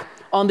attack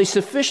on the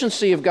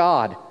sufficiency of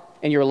God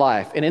in your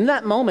life. And in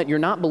that moment, you're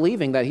not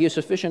believing that he is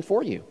sufficient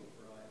for you.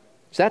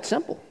 It's that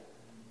simple.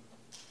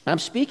 I'm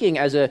speaking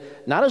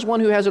not as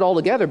one who has it all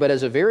together, but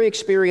as a very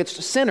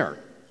experienced sinner.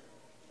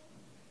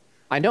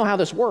 I know how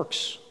this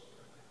works.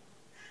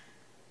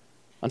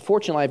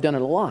 Unfortunately, I've done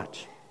it a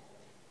lot.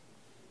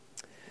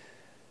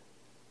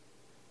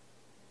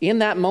 In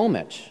that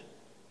moment,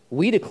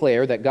 we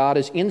declare that God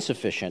is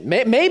insufficient.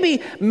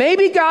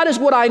 Maybe God is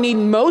what I need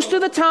most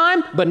of the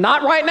time, but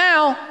not right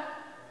now.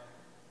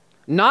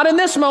 Not in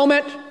this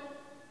moment.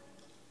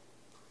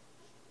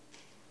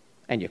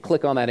 And you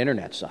click on that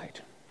internet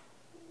site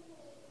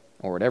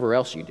or whatever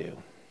else you do.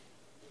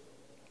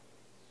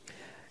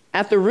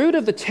 At the root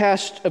of the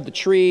test of the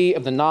tree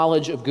of the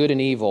knowledge of good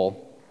and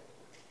evil,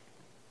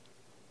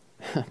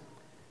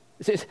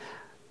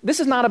 this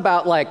is not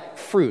about like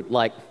fruit,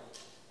 like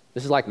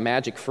this is like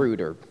magic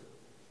fruit or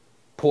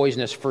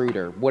poisonous fruit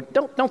or what.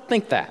 Don't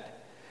think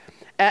that.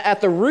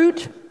 At the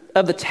root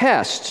of the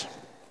test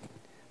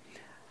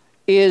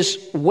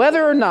is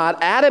whether or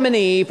not Adam and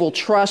Eve will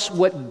trust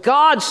what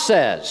God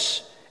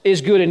says is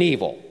good and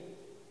evil,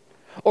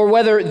 or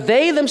whether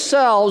they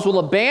themselves will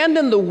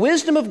abandon the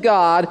wisdom of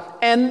God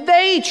and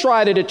they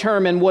try to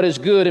determine what is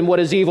good and what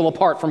is evil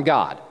apart from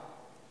God.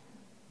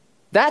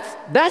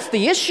 That's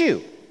the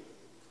issue.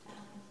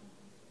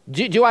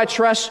 Do I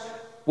trust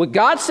what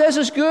God says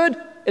is good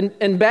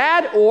and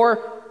bad, or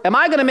am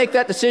I going to make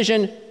that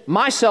decision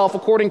myself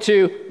according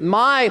to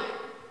my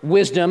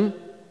wisdom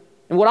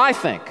and what I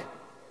think?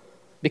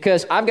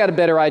 Because I've got a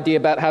better idea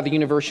about how the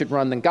universe should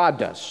run than God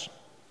does.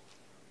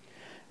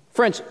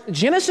 Friends,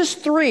 Genesis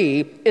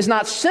 3 is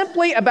not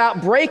simply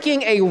about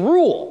breaking a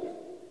rule.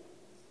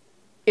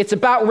 It's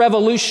about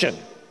revolution.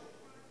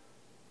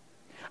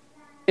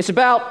 It's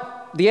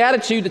about the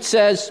attitude that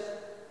says,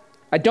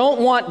 I don't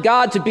want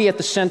God to be at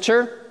the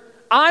center.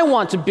 I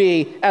want to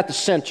be at the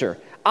center.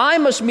 I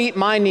must meet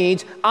my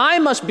needs. I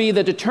must be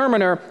the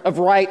determiner of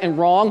right and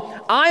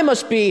wrong. I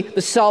must be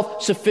the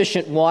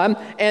self-sufficient one.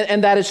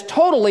 And that is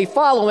totally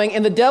following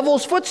in the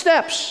devil's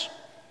footsteps.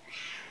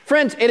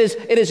 Friends, it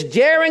is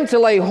daring to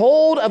lay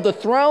hold of the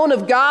throne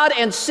of God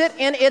and sit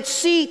in its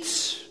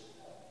seats.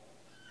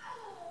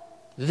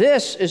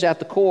 This is at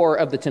the core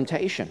of the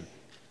temptation,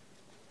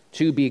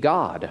 to be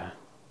God.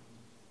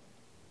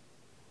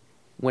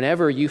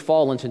 Whenever you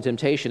fall into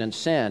temptation and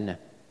sin,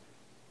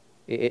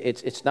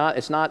 it's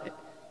not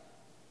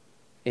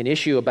an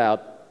issue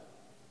about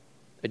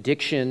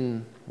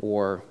addiction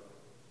or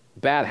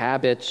bad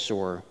habits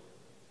or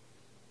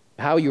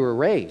how you were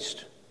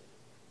raised.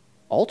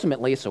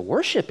 Ultimately, it's a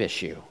worship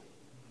issue.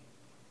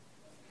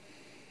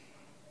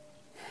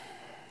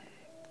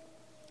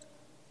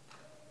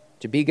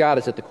 To be God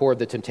is at the core of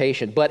the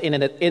temptation. But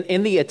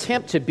in the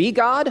attempt to be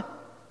God,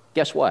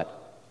 guess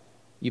what?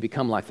 You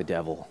become like the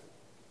devil.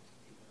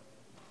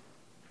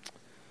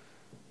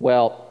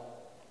 Well,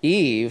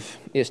 Eve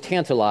is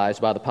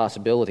tantalized by the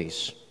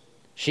possibilities.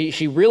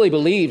 She really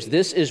believes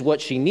this is what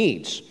she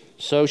needs,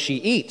 so she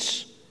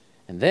eats.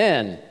 And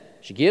then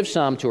she gives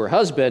some to her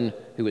husband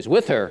who is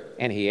with her,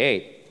 and he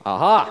ate.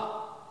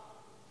 Aha!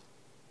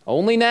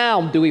 Only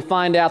now do we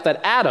find out that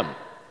Adam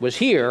was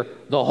here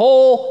the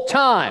whole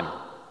time,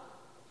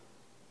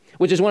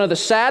 which is one of the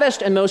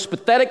saddest and most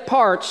pathetic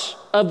parts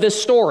of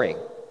this story.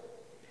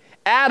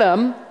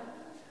 Adam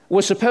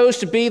was supposed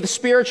to be the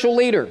spiritual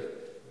leader.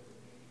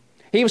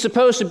 He was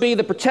supposed to be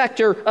the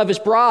protector of his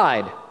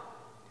bride.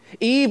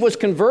 Eve was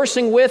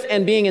conversing with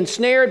and being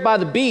ensnared by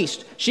the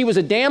beast. She was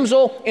a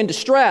damsel in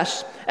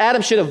distress.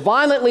 Adam should have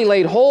violently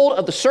laid hold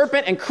of the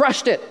serpent and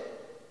crushed it.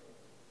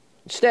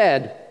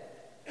 Instead,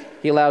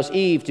 he allows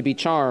Eve to be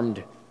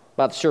charmed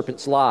by the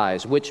serpent's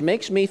lies, which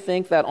makes me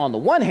think that on the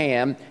one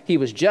hand, he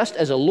was just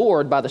as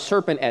allured by the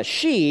serpent as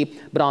she,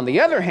 but on the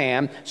other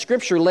hand,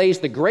 Scripture lays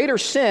the greater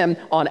sin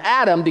on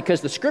Adam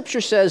because the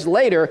Scripture says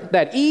later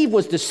that Eve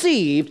was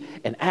deceived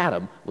and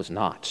Adam was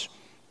not.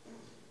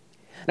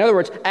 In other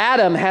words,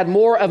 Adam had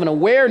more of an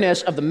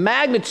awareness of the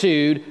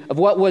magnitude of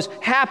what was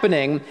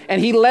happening,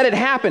 and he let it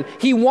happen.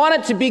 He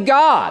wanted to be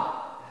God,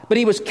 but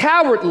he was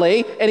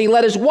cowardly, and he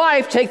let his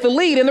wife take the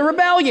lead in the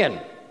rebellion.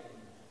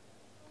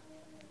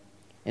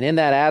 And in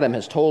that, Adam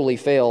has totally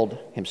failed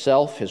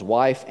himself, his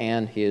wife,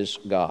 and his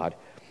God.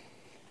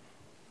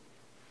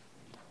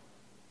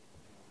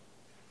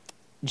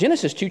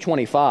 Genesis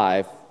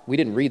 2:25, we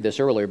didn't read this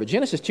earlier, but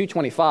Genesis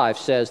 2:25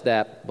 says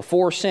that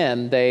before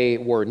sin, they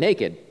were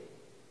naked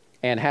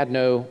and had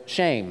no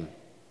shame.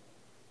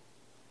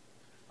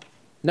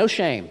 No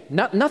shame.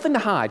 Nothing to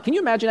hide. Can you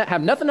imagine that?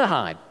 Have nothing to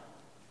hide.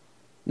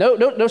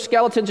 No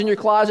skeletons in your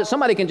closet.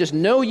 Somebody can just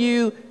know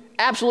you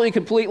absolutely,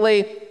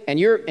 completely, and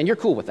you're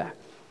cool with that.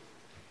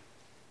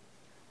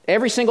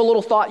 Every single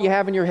little thought you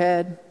have in your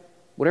head,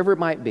 whatever it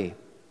might be,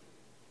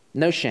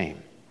 no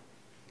shame.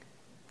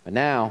 But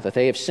now that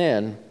they have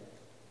sinned,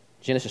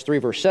 Genesis 3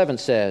 verse 7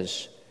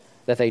 says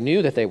that they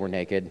knew that they were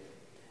naked,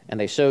 and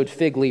they sewed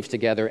fig leaves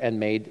together and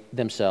made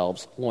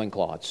themselves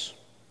loincloths.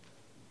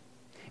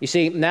 You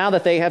see, now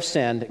that they have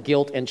sinned,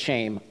 guilt and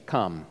shame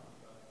come.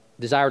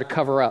 Desire to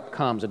cover up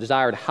comes. A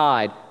desire to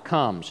hide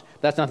comes.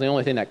 That's not the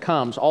only thing that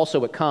comes. Also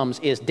what comes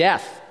is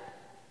death.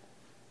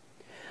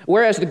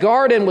 Whereas the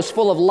garden was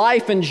full of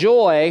life and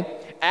joy,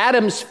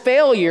 Adam's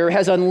failure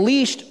has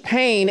unleashed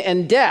pain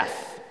and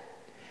death.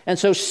 And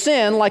so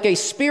sin, like a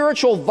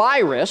spiritual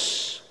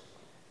virus,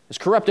 has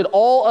corrupted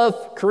all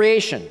of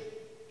creation.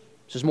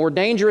 This is more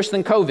dangerous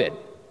than COVID.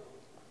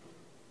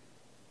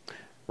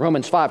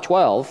 Romans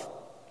 5:12,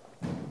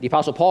 the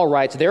Apostle Paul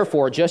writes,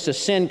 "Therefore, just as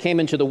sin came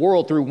into the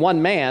world through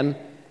one man,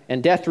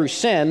 and death through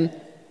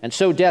sin, and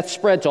so death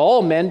spread to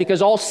all men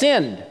because all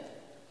sinned."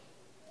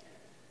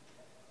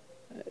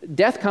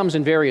 Death comes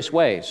in various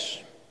ways.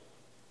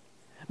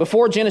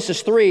 Before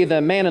Genesis 3,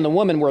 the man and the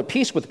woman were at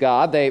peace with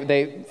God.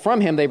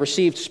 From him, they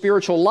received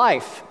spiritual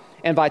life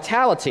and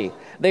vitality.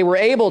 They were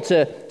able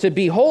to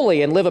be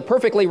holy and live a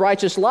perfectly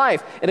righteous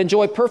life and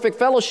enjoy perfect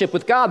fellowship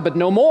with God, but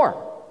no more.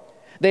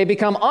 They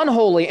become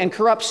unholy and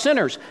corrupt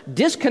sinners.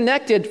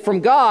 Disconnected from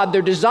God,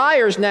 their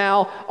desires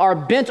now are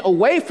bent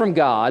away from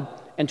God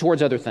and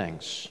towards other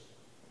things.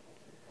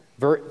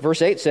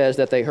 Verse 8 says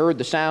that they heard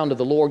the sound of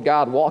the Lord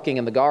God walking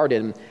in the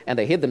garden, and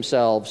they hid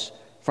themselves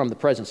from the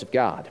presence of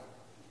God.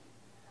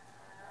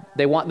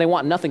 They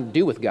want nothing to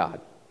do with God.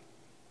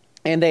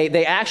 And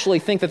they actually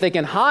think that they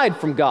can hide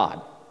from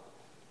God.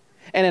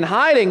 And in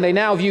hiding, they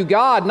now view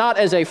God not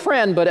as a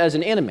friend, but as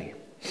an enemy.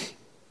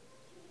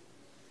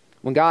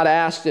 When God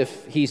asked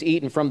if he's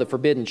eaten from the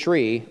forbidden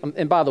tree,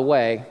 and by the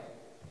way,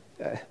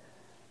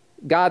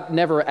 God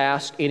never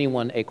asked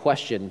anyone a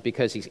question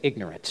because he's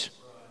ignorant,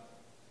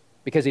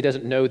 because he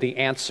doesn't know the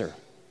answer.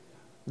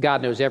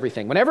 God knows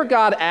everything. Whenever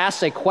God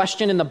asks a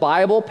question in the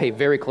Bible, pay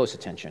very close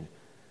attention.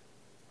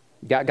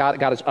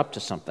 God is up to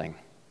something.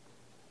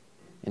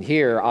 And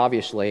here,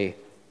 obviously,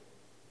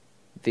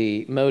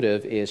 the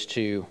motive is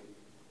to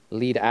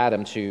lead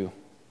Adam to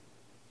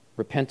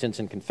repentance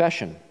and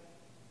confession.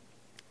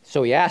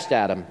 So he asked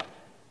Adam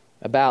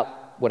about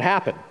what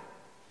happened.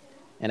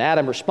 And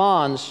Adam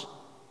responds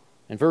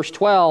in verse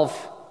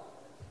 12,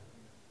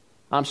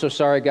 "I'm so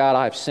sorry, God,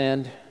 I've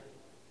sinned.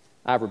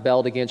 I've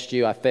rebelled against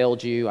you. I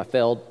failed you. I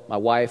failed my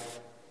wife.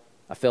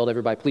 I failed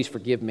everybody. Please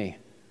forgive me.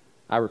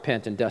 I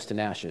repent in dust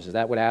and ashes." Is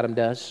that what Adam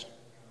does?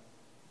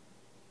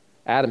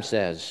 Adam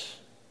says,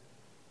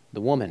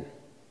 "The woman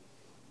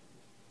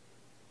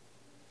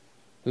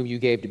whom you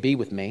gave to be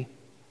with me,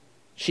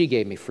 she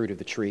gave me fruit of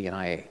the tree and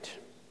I ate."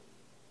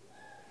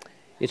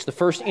 It's the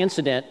first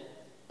incident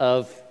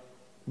of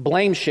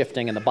blame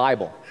shifting in the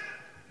Bible.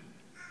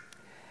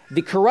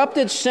 The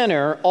corrupted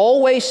sinner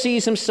always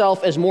sees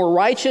himself as more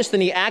righteous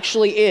than he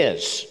actually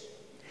is,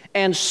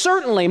 and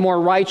certainly more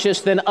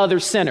righteous than other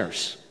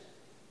sinners.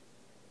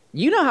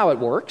 You know how it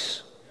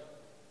works.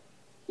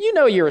 You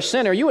know you're a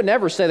sinner. You would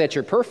never say that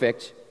you're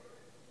perfect,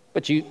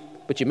 but you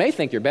may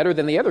think you're better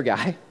than the other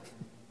guy.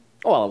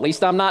 Well, at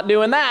least I'm not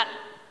doing that.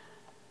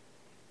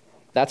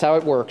 That's how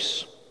it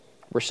works.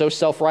 We're so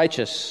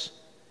self-righteous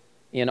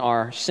in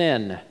our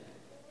sin.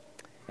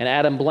 And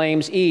Adam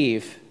blames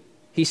Eve.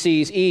 He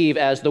sees Eve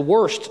as the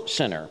worst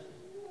sinner.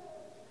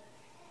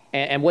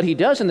 And what he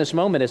does in this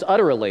moment is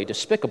utterly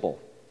despicable.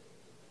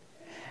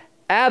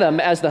 Adam,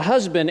 as the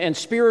husband and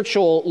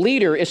spiritual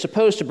leader, is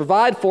supposed to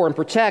provide for and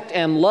protect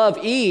and love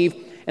Eve,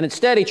 and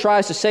instead he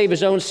tries to save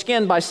his own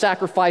skin by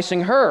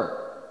sacrificing her.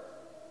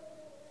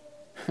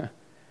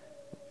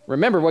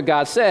 Remember what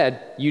God said,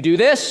 you do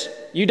this,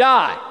 you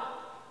die.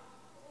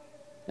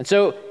 And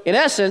so, in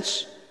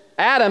essence,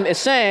 Adam is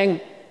saying,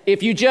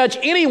 if you judge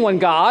anyone,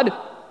 God,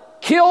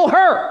 kill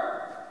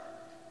her.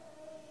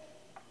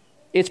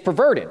 It's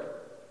perverted.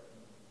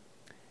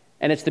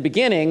 And it's the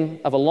beginning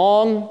of a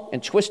long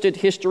and twisted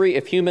history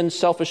of humans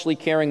selfishly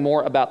caring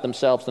more about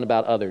themselves than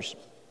about others.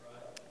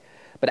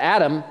 But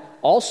Adam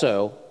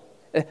also,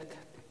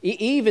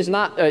 Eve is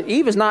not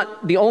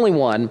the only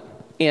one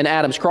in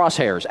Adam's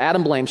crosshairs.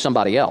 Adam blames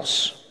somebody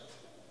else.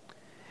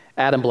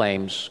 Adam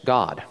blames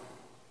God.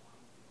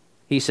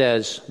 He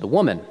says, "The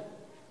woman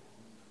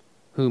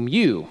whom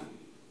you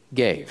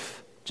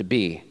gave to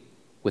be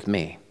with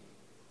me."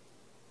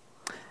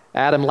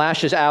 Adam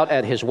lashes out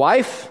at his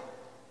wife.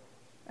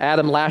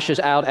 Adam lashes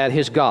out at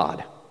his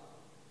God.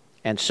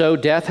 And so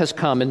death has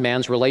come in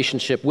man's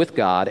relationship with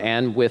God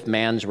and with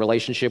man's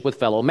relationship with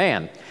fellow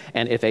man.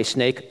 And if a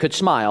snake could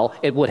smile,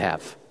 it would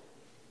have.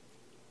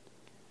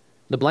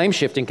 The blame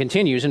shifting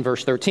continues in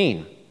verse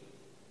 13.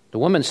 The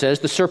woman says,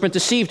 "The serpent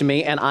deceived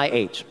me and I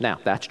ate." Now,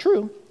 that's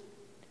true.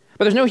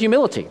 But there's no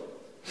humility.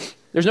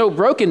 There's no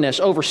brokenness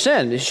over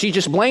sin. She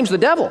just blames the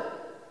devil.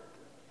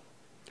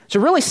 It's a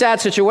really sad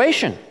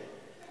situation.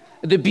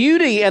 The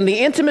beauty and the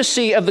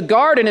intimacy of the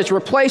garden is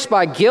replaced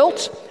by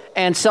guilt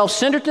and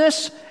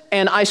self-centeredness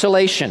and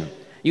isolation.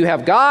 You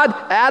have God,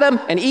 Adam,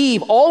 and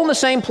Eve all in the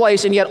same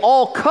place, and yet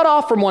all cut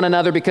off from one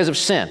another because of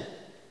sin.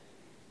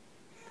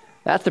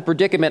 That's the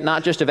predicament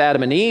not just of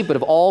Adam and Eve, but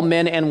of all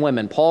men and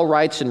women. Paul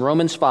writes in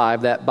Romans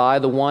 5 that by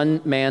the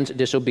one man's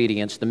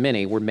disobedience, the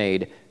many were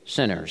made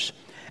sinners.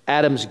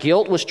 Adam's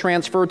guilt was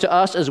transferred to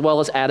us as well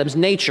as Adam's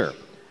nature.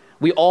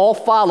 We all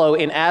follow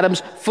in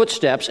Adam's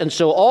footsteps, and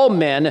so all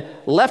men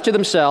left to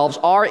themselves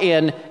are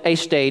in a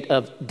state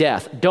of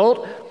death.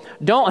 Don't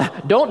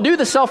do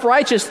the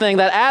self-righteous thing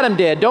that Adam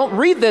did. Don't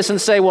read this and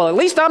say, well, at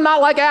least I'm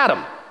not like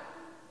Adam.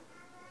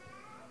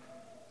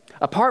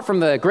 Apart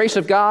from the grace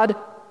of God,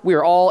 we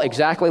are all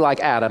exactly like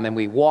Adam, and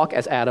we walk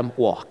as Adam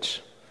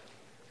walked.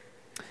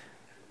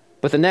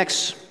 But the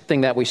next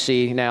thing that we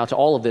see now to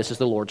all of this is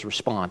the Lord's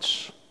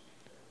response.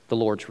 The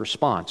Lord's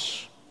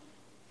response.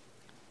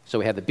 So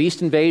we have the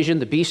beast invasion,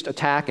 the beast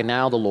attack, and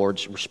now the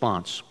Lord's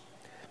response.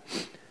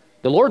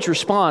 The Lord's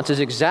response is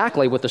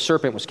exactly what the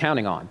serpent was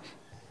counting on.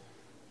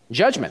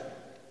 Judgment.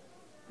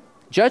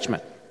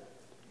 Judgment.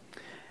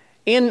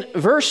 In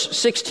verse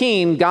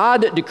 16,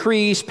 God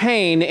decrees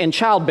pain in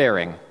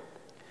childbearing.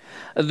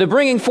 The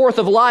bringing forth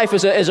of life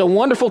is a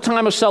wonderful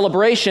time of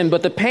celebration,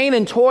 but the pain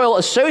and toil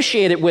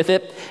associated with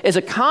it is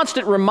a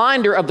constant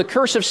reminder of the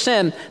curse of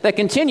sin that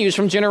continues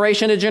from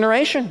generation to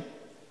generation.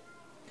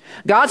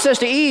 God says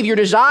to Eve, your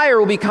desire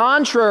will be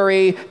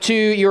contrary to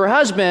your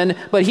husband,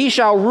 but he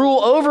shall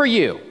rule over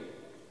you.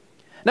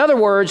 In other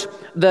words,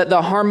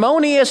 the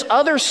harmonious,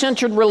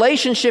 other-centered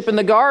relationship in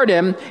the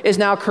garden is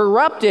now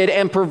corrupted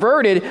and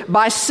perverted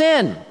by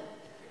sin.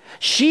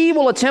 She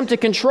will attempt to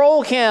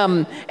control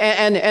him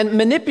and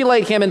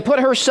manipulate him and put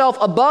herself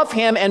above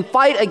him and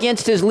fight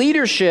against his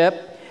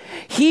leadership.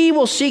 He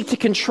will seek to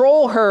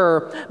control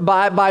her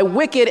by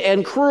wicked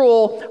and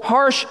cruel,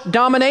 harsh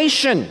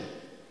domination.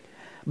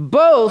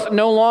 Both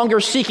no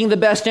longer seeking the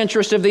best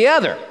interest of the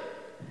other,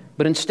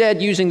 but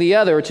instead using the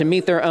other to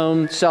meet their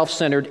own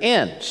self-centered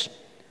ends.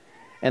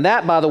 And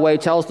that, by the way,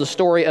 tells the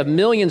story of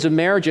millions of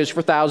marriages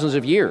for thousands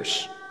of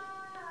years.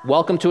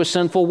 Welcome to a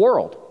sinful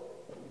world.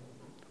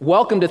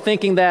 Welcome to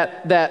thinking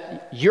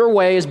that your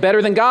way is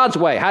better than God's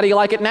way. How do you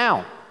like it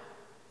now?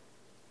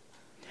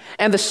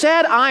 And the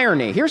sad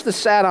irony, here's the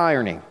sad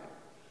irony.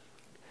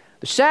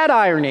 The sad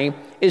irony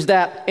is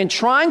that in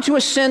trying to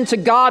ascend to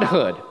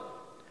godhood,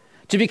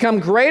 to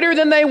become greater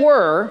than they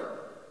were,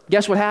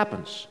 guess what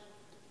happens?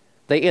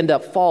 They end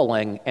up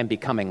falling and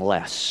becoming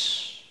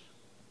less.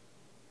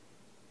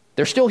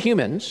 They're still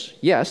humans,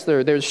 yes,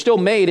 they're still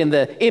made in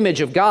the image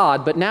of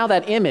God, but now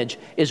that image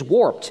is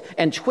warped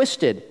and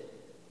twisted.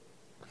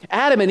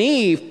 Adam and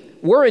Eve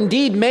were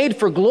indeed made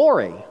for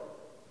glory,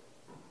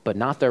 but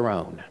not their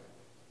own,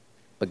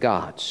 but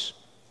God's.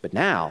 But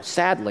now,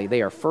 sadly,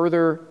 they are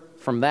further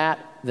from that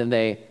than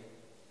they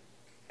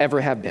ever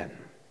have been.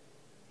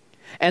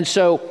 And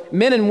so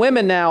men and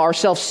women now are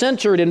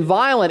self-centered and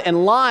violent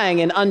and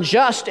lying and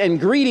unjust and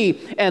greedy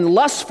and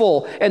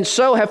lustful, and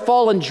so have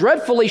fallen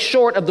dreadfully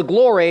short of the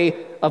glory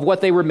of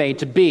what they were made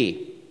to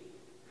be.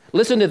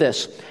 Listen to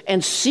this.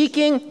 And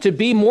seeking to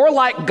be more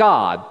like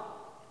God,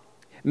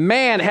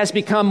 man has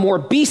become more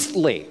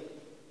beastly,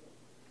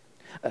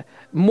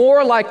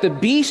 more like the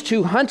beast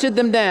who hunted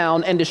them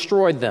down and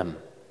destroyed them.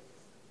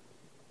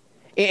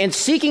 In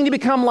seeking to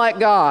become like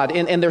God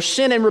in their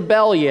sin and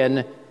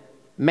rebellion,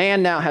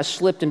 man now has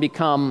slipped and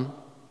become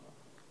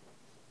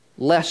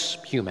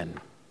less human.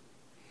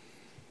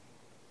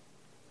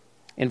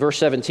 In verse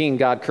 17,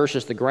 God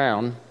curses the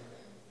ground.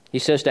 He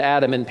says to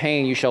Adam, in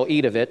pain you shall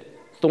eat of it.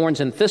 Thorns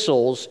and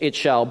thistles it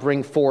shall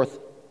bring forth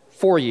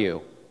for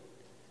you.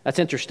 That's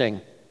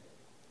interesting.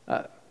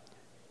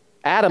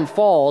 Adam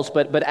falls,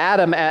 but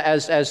Adam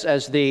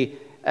as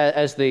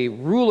the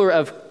ruler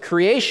of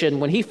creation,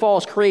 when he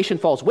falls, creation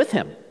falls with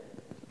him.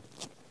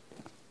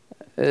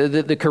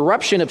 The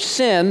corruption of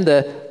sin,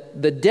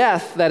 the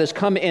death that has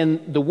come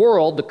in the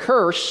world, the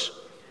curse,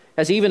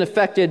 has even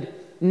affected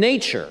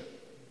nature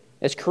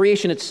as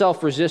creation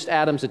itself resists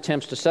Adam's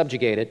attempts to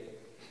subjugate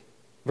it.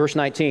 Verse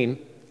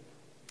 19,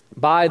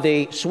 by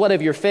the sweat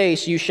of your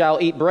face you shall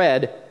eat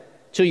bread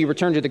till you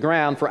return to the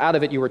ground, for out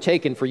of it you were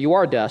taken, for you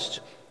are dust,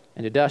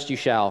 and to dust you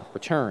shall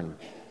return.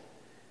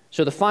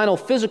 So the final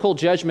physical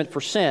judgment for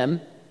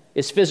sin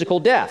is physical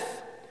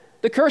death.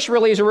 The curse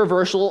really is a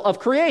reversal of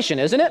creation,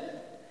 isn't it?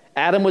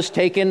 Adam was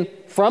taken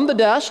from the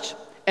dust,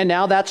 and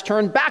now that's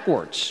turned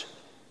backwards,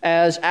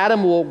 as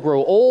Adam will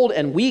grow old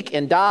and weak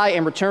and die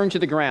and return to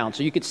the ground.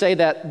 So you could say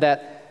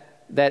that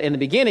in the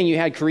beginning you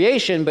had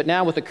creation, but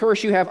now with the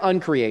curse you have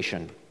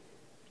uncreation.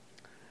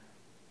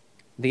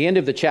 The end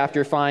of the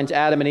chapter finds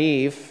Adam and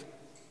Eve,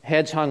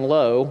 heads hung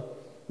low,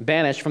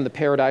 banished from the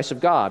paradise of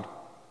God,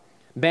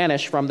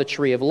 banished from the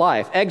tree of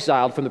life,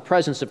 exiled from the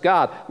presence of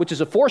God, which is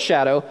a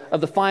foreshadow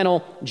of the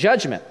final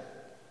judgment.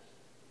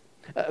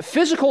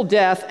 Physical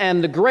death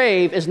and the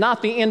grave is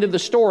not the end of the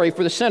story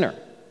for the sinner.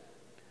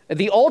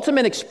 The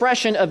ultimate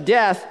expression of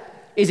death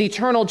is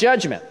eternal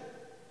judgment.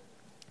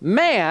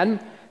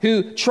 Man,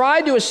 who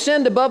tried to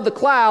ascend above the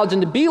clouds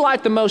and to be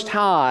like the Most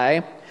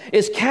High,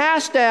 is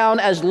cast down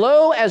as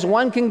low as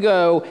one can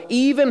go,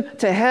 even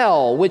to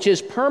hell, which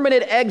is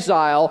permanent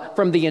exile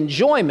from the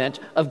enjoyment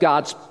of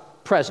God's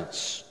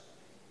presence.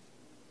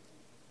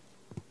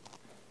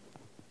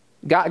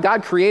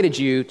 God created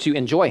you to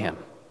enjoy Him.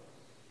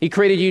 He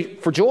created you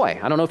for joy.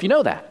 I don't know if you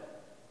know that.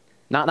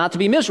 Not to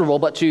be miserable,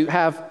 but to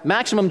have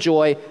maximum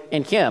joy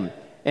in Him.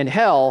 And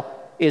hell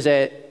is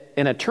an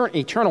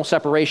eternal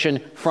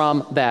separation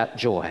from that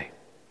joy.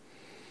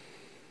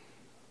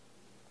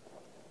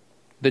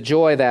 The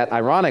joy that,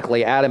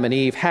 ironically, Adam and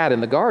Eve had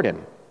in the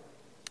garden.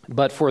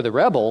 But for the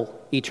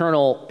rebel,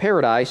 eternal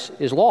paradise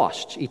is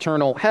lost.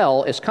 Eternal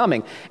hell is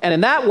coming. And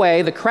in that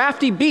way, the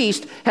crafty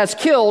beast has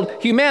killed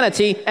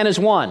humanity and is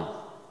won.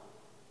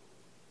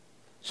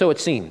 So it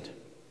seemed.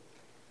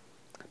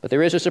 But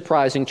there is a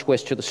surprising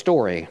twist to the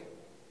story.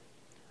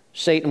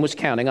 Satan was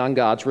counting on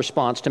God's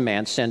response to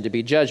man's sin to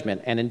be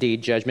judgment, and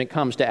indeed judgment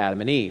comes to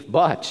Adam and Eve.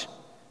 But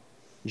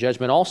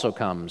judgment also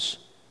comes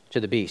to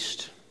the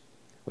beast,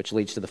 which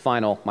leads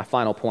to my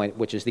final point,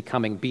 which is the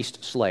coming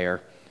beast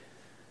slayer.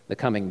 The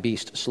coming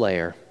beast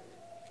slayer.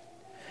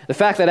 The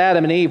fact that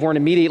Adam and Eve weren't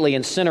immediately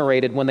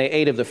incinerated when they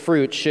ate of the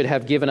fruit should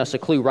have given us a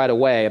clue right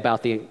away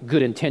about the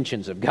good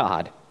intentions of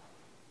God.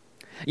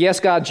 Yes,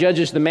 God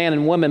judges the man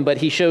and woman, but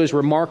he shows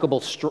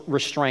remarkable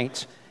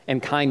restraint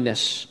and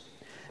kindness.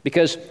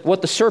 Because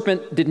what the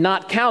serpent did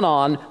not count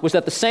on was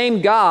that the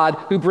same God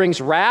who brings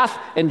wrath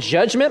and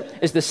judgment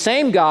is the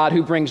same God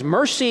who brings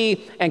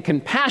mercy and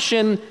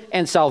compassion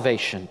and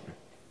salvation.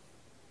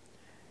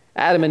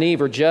 Adam and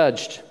Eve are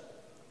judged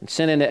and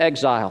sent into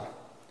exile,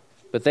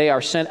 but they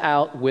are sent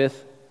out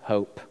with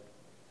hope.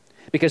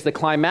 Because the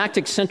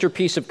climactic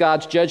centerpiece of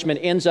God's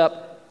judgment ends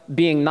up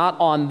being not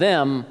on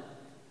them,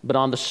 but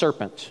on the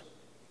serpent.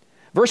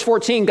 Verse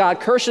 14,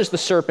 God curses the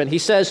serpent. He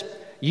says,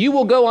 "You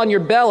will go on your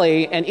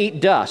belly and eat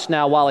dust."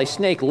 Now, while a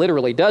snake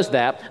literally does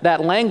that,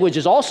 that language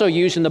is also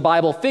used in the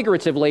Bible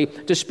figuratively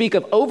to speak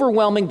of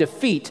overwhelming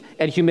defeat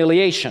and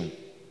humiliation.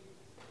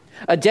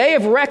 A day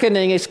of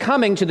reckoning is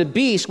coming to the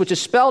beast, which is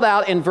spelled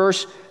out in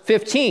verse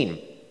 15.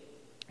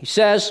 He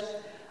says,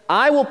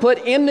 "I will put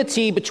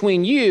enmity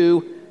between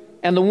you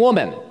and the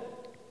woman."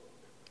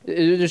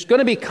 There's going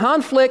to be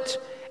conflict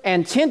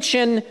and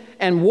tension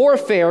and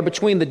warfare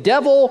between the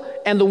devil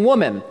and the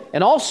woman,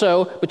 and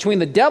also between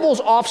the devil's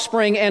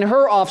offspring and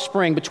her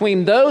offspring,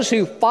 between those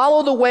who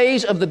follow the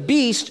ways of the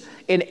beast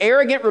in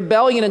arrogant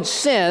rebellion and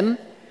sin,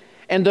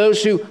 and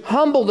those who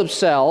humble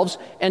themselves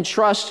and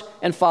trust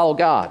and follow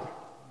God.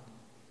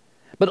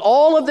 But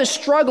all of this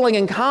struggling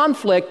and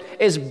conflict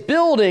is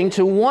building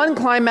to one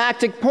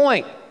climactic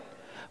point.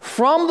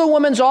 From the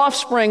woman's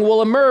offspring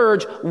will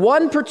emerge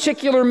one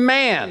particular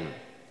man.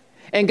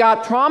 And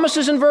God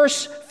promises in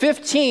verse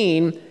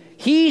 15,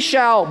 "He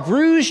shall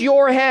bruise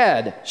your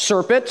head,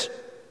 serpent,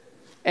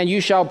 and you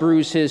shall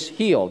bruise his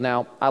heel."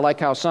 Now, I like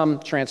how some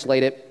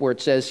translate it where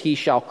it says, "He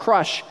shall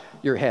crush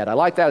your head." I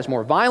like that. It's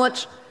more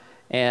violent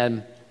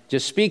and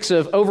just speaks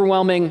of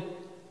overwhelming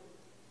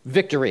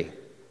victory.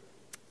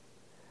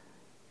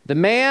 The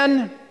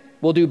man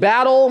will do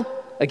battle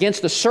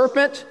against the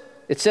serpent.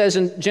 It says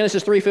in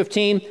Genesis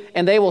 3:15,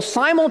 "And they will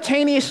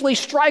simultaneously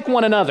strike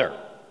one another.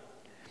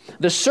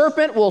 The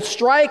serpent will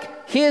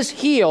strike his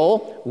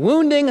heel,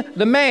 wounding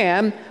the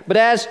man, but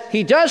as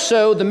he does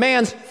so, the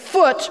man's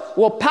foot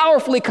will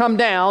powerfully come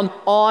down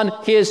on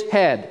his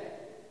head."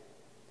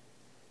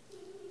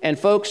 And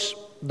folks,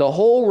 the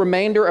whole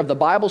remainder of the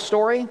Bible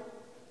story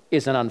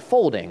is an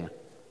unfolding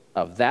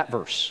of that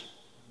verse.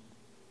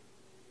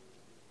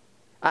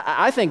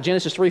 I think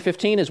Genesis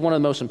 3:15 is one of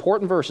the most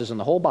important verses in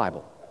the whole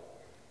Bible.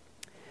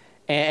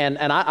 And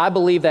I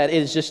believe that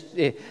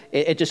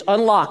it just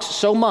unlocks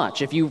so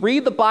much. If you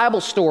read the Bible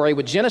story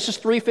with Genesis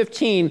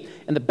 3:15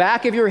 in the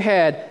back of your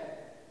head,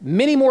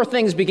 many more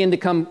things begin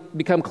to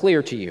become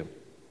clear to you.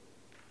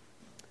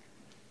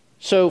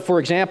 So, for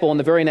example, in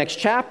the very next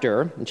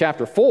chapter, in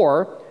chapter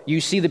 4, you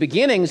see the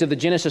beginnings of the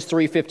Genesis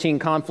 3:15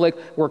 conflict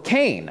where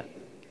Cain,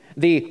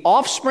 the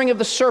offspring of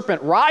the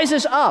serpent,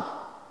 rises up,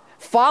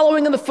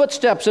 following in the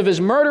footsteps of his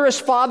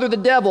murderous father, the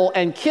devil,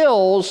 and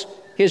kills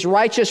his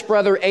righteous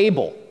brother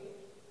Abel.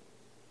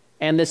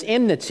 And this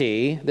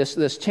enmity,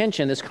 this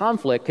tension, this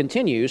conflict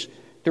continues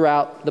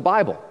throughout the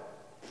Bible.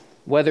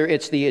 Whether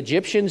it's the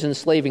Egyptians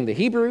enslaving the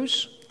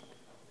Hebrews,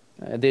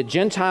 the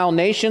Gentile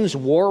nations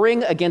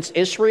warring against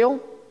Israel,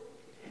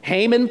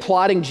 Haman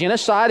plotting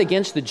genocide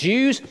against the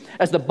Jews.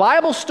 As the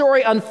Bible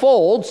story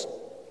unfolds,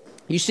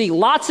 you see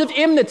lots of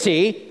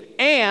enmity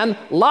and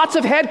lots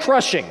of head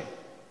crushing.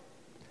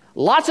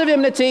 Lots of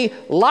enmity,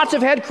 lots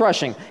of head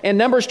crushing. In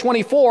Numbers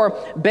 24,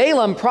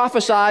 Balaam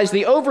prophesies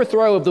the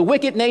overthrow of the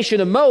wicked nation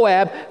of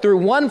Moab through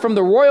one from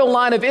the royal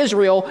line of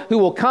Israel who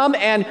will come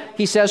and,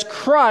 he says,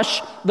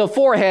 crush the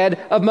forehead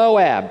of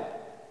Moab.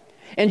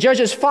 In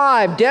Judges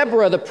 5,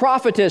 Deborah, the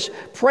prophetess,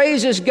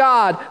 praises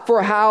God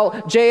for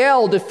how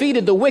Jael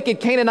defeated the wicked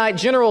Canaanite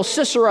general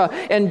Sisera,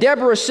 and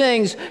Deborah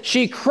sings,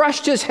 "She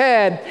crushed his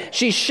head,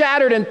 she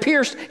shattered and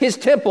pierced his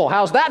temple."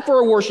 How's that for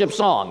a worship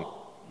song?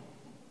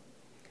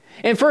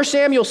 In 1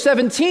 Samuel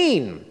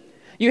 17,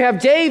 you have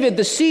David,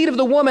 the seed of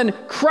the woman,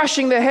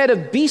 crushing the head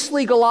of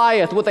beastly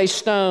Goliath with a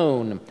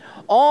stone.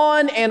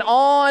 On and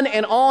on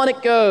and on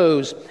it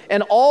goes.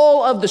 And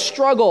all of the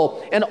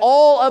struggle and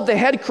all of the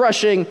head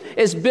crushing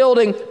is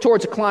building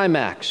towards a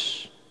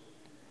climax.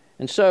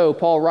 And so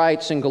Paul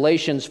writes in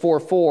Galatians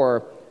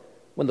 4:4,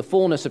 when the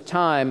fullness of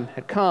time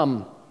had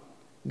come,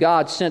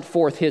 God sent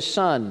forth his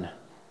Son,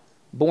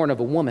 born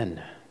of a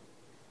woman.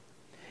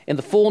 In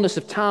the fullness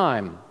of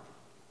time,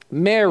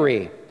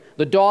 Mary,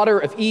 the daughter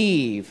of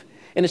Eve,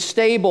 in a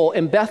stable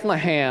in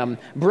Bethlehem,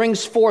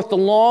 brings forth the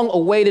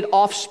long-awaited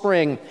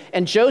offspring,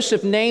 and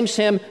Joseph names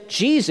him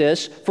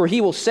Jesus, for he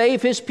will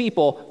save his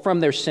people from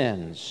their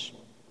sins.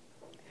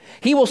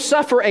 He will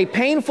suffer a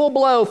painful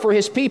blow for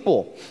his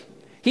people.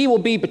 He will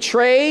be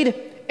betrayed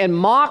and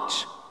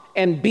mocked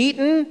and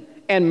beaten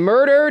and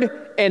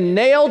murdered and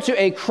nailed to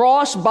a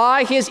cross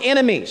by his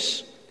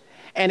enemies.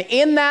 And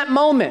in that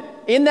moment,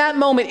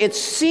 it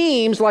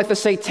seems like the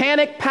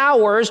satanic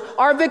powers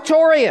are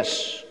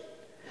victorious.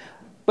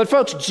 But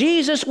folks,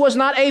 Jesus was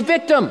not a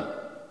victim.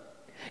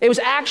 It was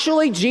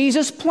actually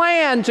Jesus'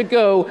 plan to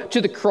go to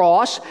the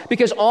cross,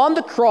 because on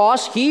the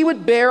cross, he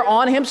would bear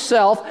on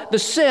himself the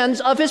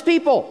sins of his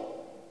people.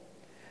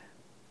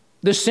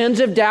 The sins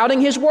of doubting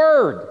his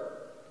word,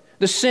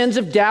 the sins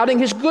of doubting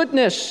his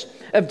goodness,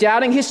 of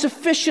doubting his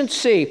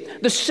sufficiency,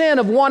 the sin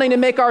of wanting to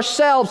make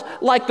ourselves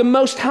like the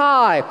Most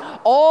High,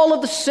 all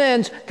of the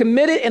sins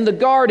committed in the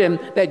garden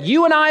that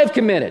you and I have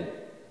committed,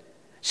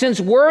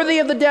 sins worthy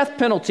of the death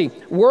penalty,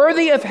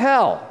 worthy of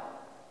hell.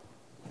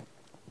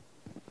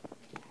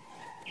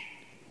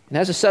 And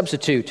as a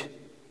substitute,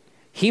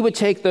 he would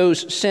take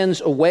those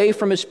sins away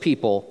from his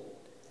people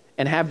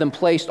and have them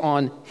placed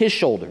on his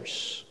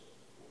shoulders,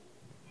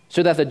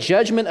 so that the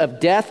judgment of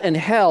death and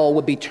hell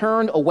would be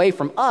turned away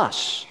from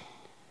us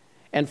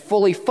and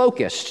fully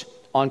focused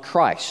on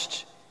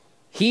Christ.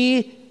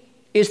 He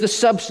is the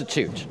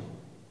substitute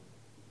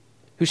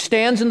who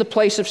stands in the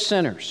place of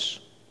sinners,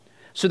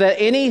 so that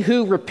any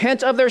who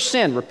repent of their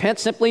sin — repent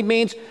simply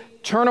means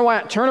turn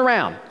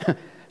around,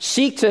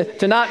 seek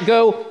to not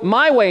go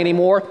my way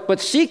anymore, but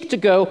seek to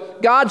go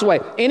God's way.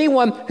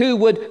 Anyone who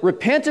would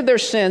repent of their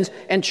sins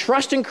and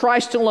trust in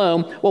Christ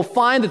alone will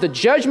find that the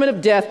judgment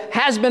of death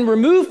has been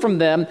removed from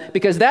them,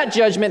 because that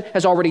judgment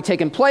has already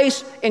taken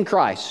place in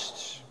Christ.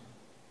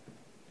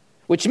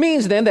 Which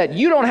means then that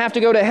you don't have to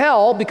go to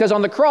hell, because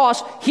on the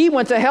cross, he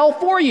went to hell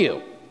for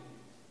you.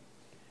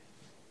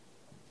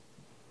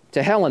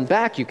 To hell and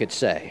back, you could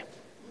say,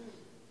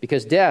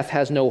 because death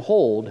has no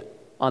hold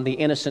on the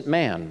innocent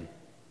man.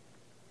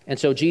 And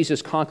so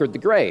Jesus conquered the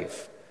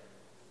grave,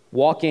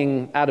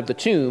 walking out of the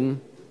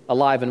tomb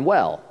alive and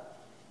well.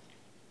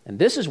 And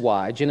this is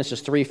why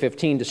Genesis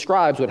 3:15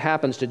 describes what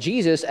happens to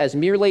Jesus as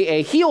merely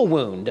a heel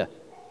wound.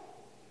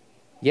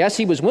 Yes,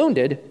 he was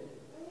wounded,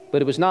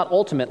 but it was not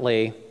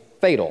ultimately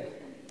fatal.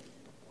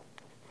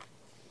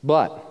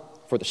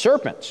 But for the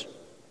serpent,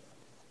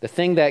 the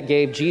thing that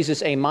gave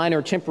Jesus a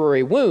minor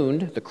temporary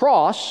wound, the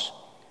cross,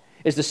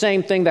 is the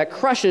same thing that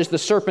crushes the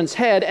serpent's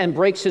head and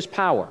breaks his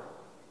power.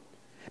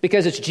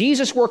 Because it's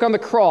Jesus' work on the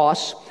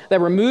cross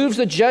that removes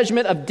the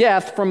judgment of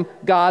death from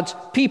God's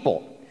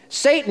people.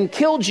 Satan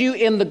killed you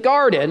in the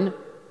garden,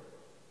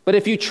 but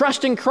if you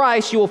trust in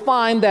Christ, you will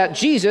find that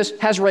Jesus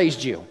has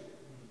raised you.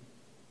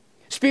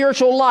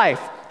 Spiritual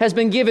life has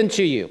been given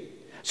to you,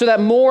 so that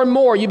more and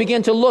more you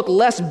begin to look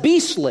less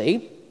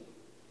beastly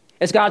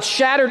as God's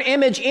shattered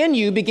image in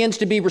you begins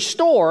to be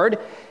restored,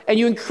 and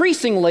you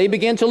increasingly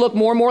begin to look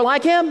more and more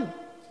like him.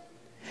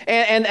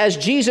 And as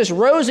Jesus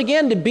rose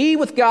again to be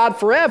with God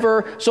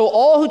forever, so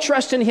all who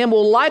trust in him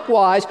will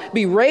likewise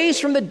be raised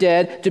from the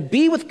dead to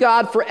be with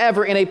God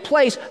forever in a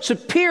place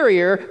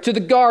superior to the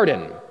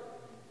garden.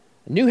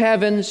 New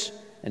heavens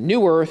and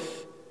new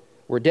earth,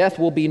 where death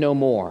will be no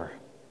more,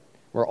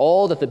 where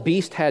all that the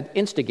beast had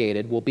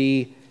instigated will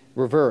be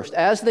reversed.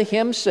 As the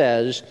hymn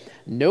says,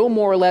 no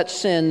more let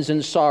sins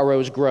and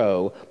sorrows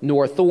grow,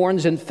 nor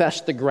thorns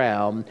infest the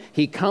ground.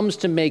 He comes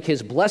to make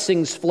his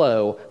blessings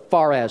flow,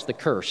 far as the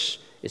curse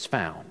is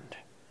found.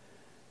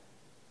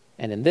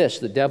 And in this,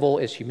 the devil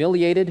is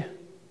humiliated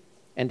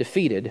and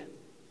defeated,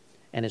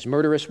 and his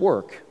murderous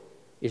work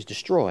is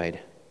destroyed.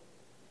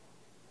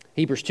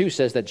 Hebrews 2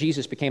 says that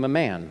Jesus became a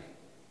man,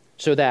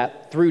 so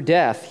that through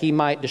death he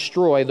might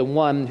destroy the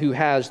one who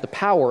has the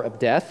power of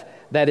death,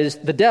 that is,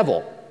 the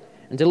devil,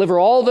 and deliver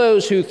all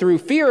those who through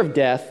fear of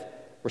death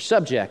were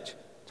subject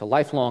to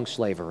lifelong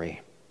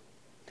slavery.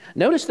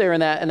 Notice there in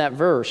that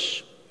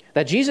verse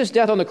that Jesus'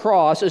 death on the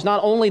cross is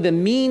not only the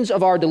means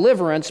of our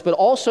deliverance, but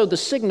also the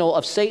signal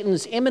of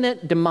Satan's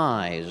imminent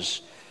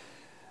demise.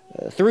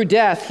 Through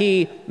death,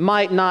 he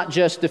might not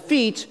just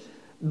defeat,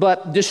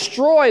 but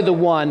destroy the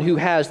one who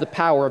has the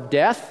power of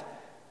death,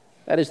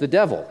 that is the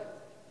devil.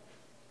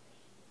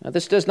 Now,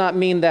 this does not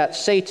mean that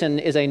Satan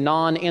is a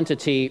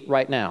non-entity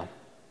right now.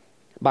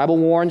 The Bible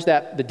warns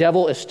that the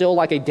devil is still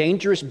like a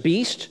dangerous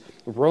beast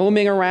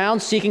roaming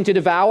around seeking to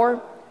devour.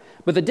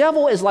 But the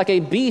devil is like a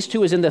beast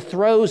who is in the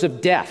throes of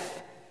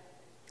death.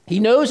 He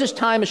knows his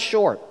time is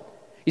short.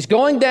 He's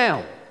going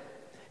down.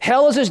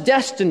 Hell is his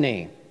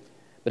destiny.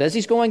 But as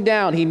he's going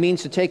down, he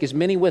means to take as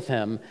many with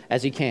him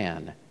as he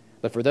can.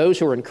 But for those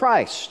who are in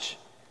Christ,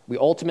 we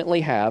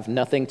ultimately have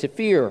nothing to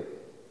fear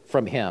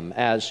from him.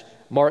 As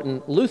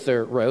Martin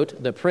Luther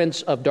wrote, the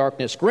Prince of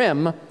Darkness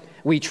grim,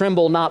 we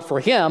tremble not for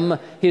him,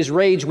 his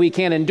rage we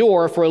can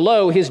endure, for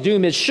lo, his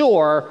doom is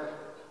sure,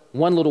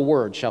 one little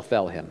word shall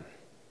fell him.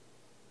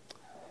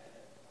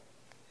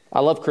 I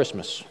love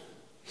Christmas.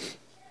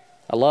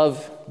 I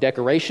love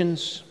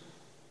decorations,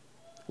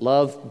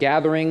 love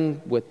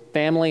gathering with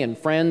family and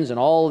friends and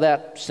all of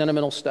that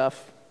sentimental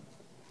stuff.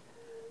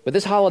 But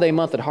this holiday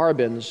month at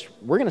Harbin's,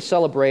 we're going to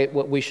celebrate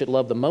what we should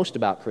love the most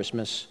about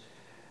Christmas,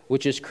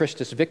 which is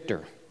Christus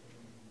Victor,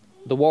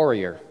 the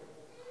warrior,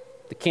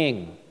 the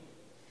king,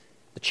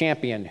 the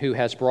champion who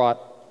has brought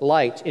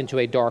light into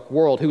a dark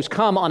world, who's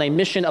come on a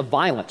mission of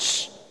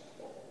violence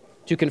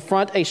to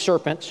confront a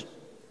serpent,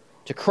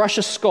 to crush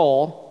a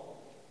skull,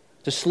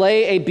 to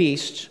slay a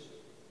beast,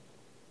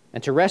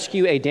 and to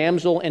rescue a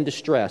damsel in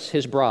distress,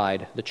 his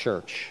bride, the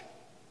church.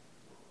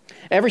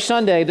 Every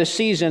Sunday this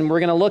season, we're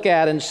going to look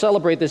at and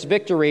celebrate this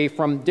victory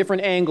from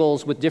different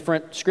angles with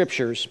different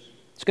scriptures.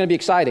 It's going to be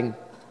exciting.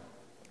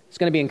 It's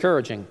going to be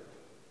encouraging.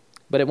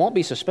 But it won't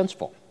be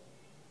suspenseful,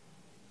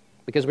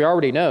 because we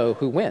already know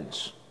who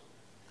wins.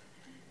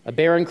 A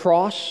barren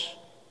cross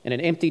and an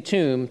empty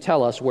tomb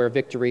tell us where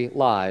victory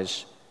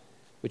lies,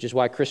 which is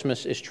why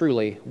Christmas is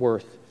truly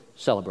worth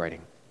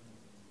celebrating.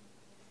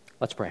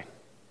 Let's pray.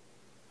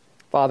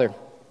 Father,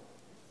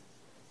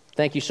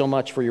 thank you so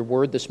much for your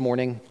word this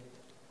morning,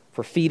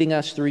 for feeding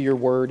us through your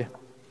word,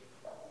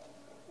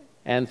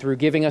 and through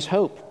giving us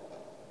hope.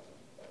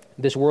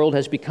 This world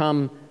has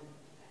become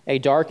a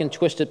dark and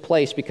twisted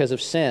place because of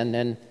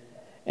sin,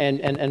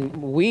 and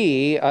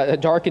we, a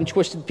dark and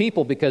twisted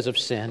people because of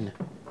sin.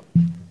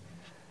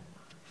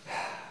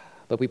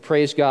 But we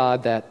praise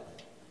God that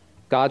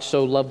God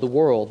so loved the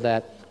world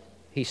that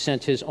he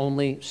sent his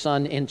only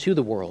Son into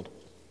the world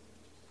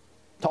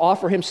to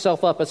offer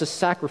himself up as a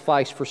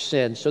sacrifice for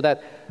sin, so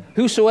that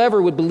whosoever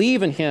would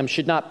believe in him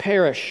should not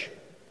perish,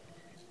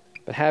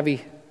 but have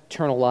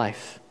eternal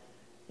life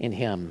in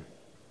him.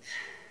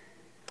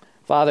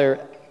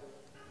 Father,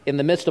 in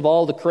the midst of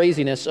all the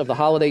craziness of the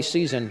holiday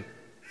season,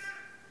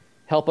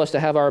 help us to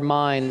have our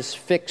minds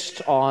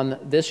fixed on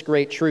this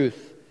great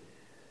truth,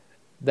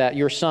 that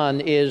your Son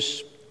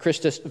is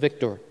Christus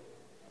Victor,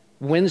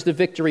 wins the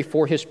victory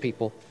for his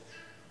people,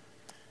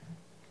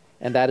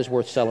 and that is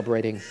worth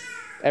celebrating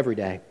every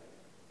day.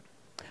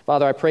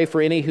 Father, I pray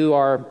for any who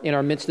are in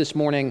our midst this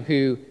morning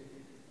who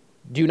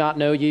do not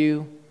know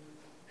you,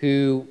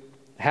 who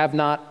have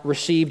not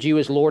received you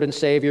as Lord and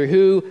Savior,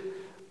 who,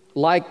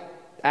 like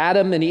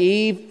Adam and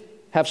Eve,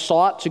 have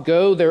sought to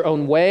go their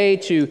own way,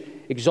 to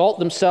exalt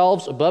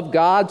themselves above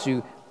God,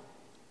 to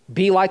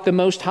be like the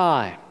Most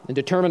High, and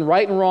determine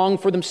right and wrong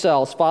for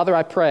themselves. Father,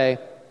 I pray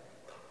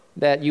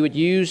that you would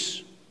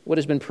use what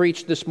has been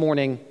preached this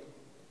morning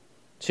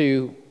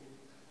to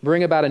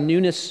bring about a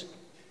newness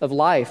of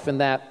life,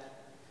 and that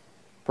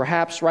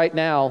perhaps right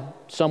now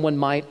someone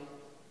might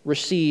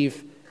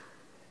receive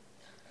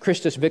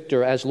Christus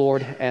Victor as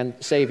Lord and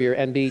Savior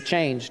and be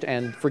changed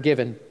and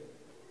forgiven.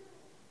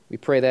 We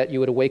pray that you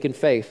would awaken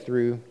faith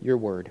through your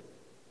word.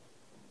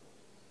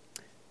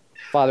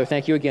 Father,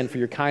 thank you again for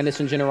your kindness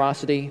and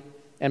generosity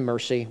and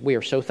mercy. We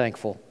are so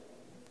thankful.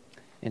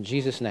 In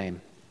Jesus'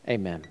 name,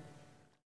 amen.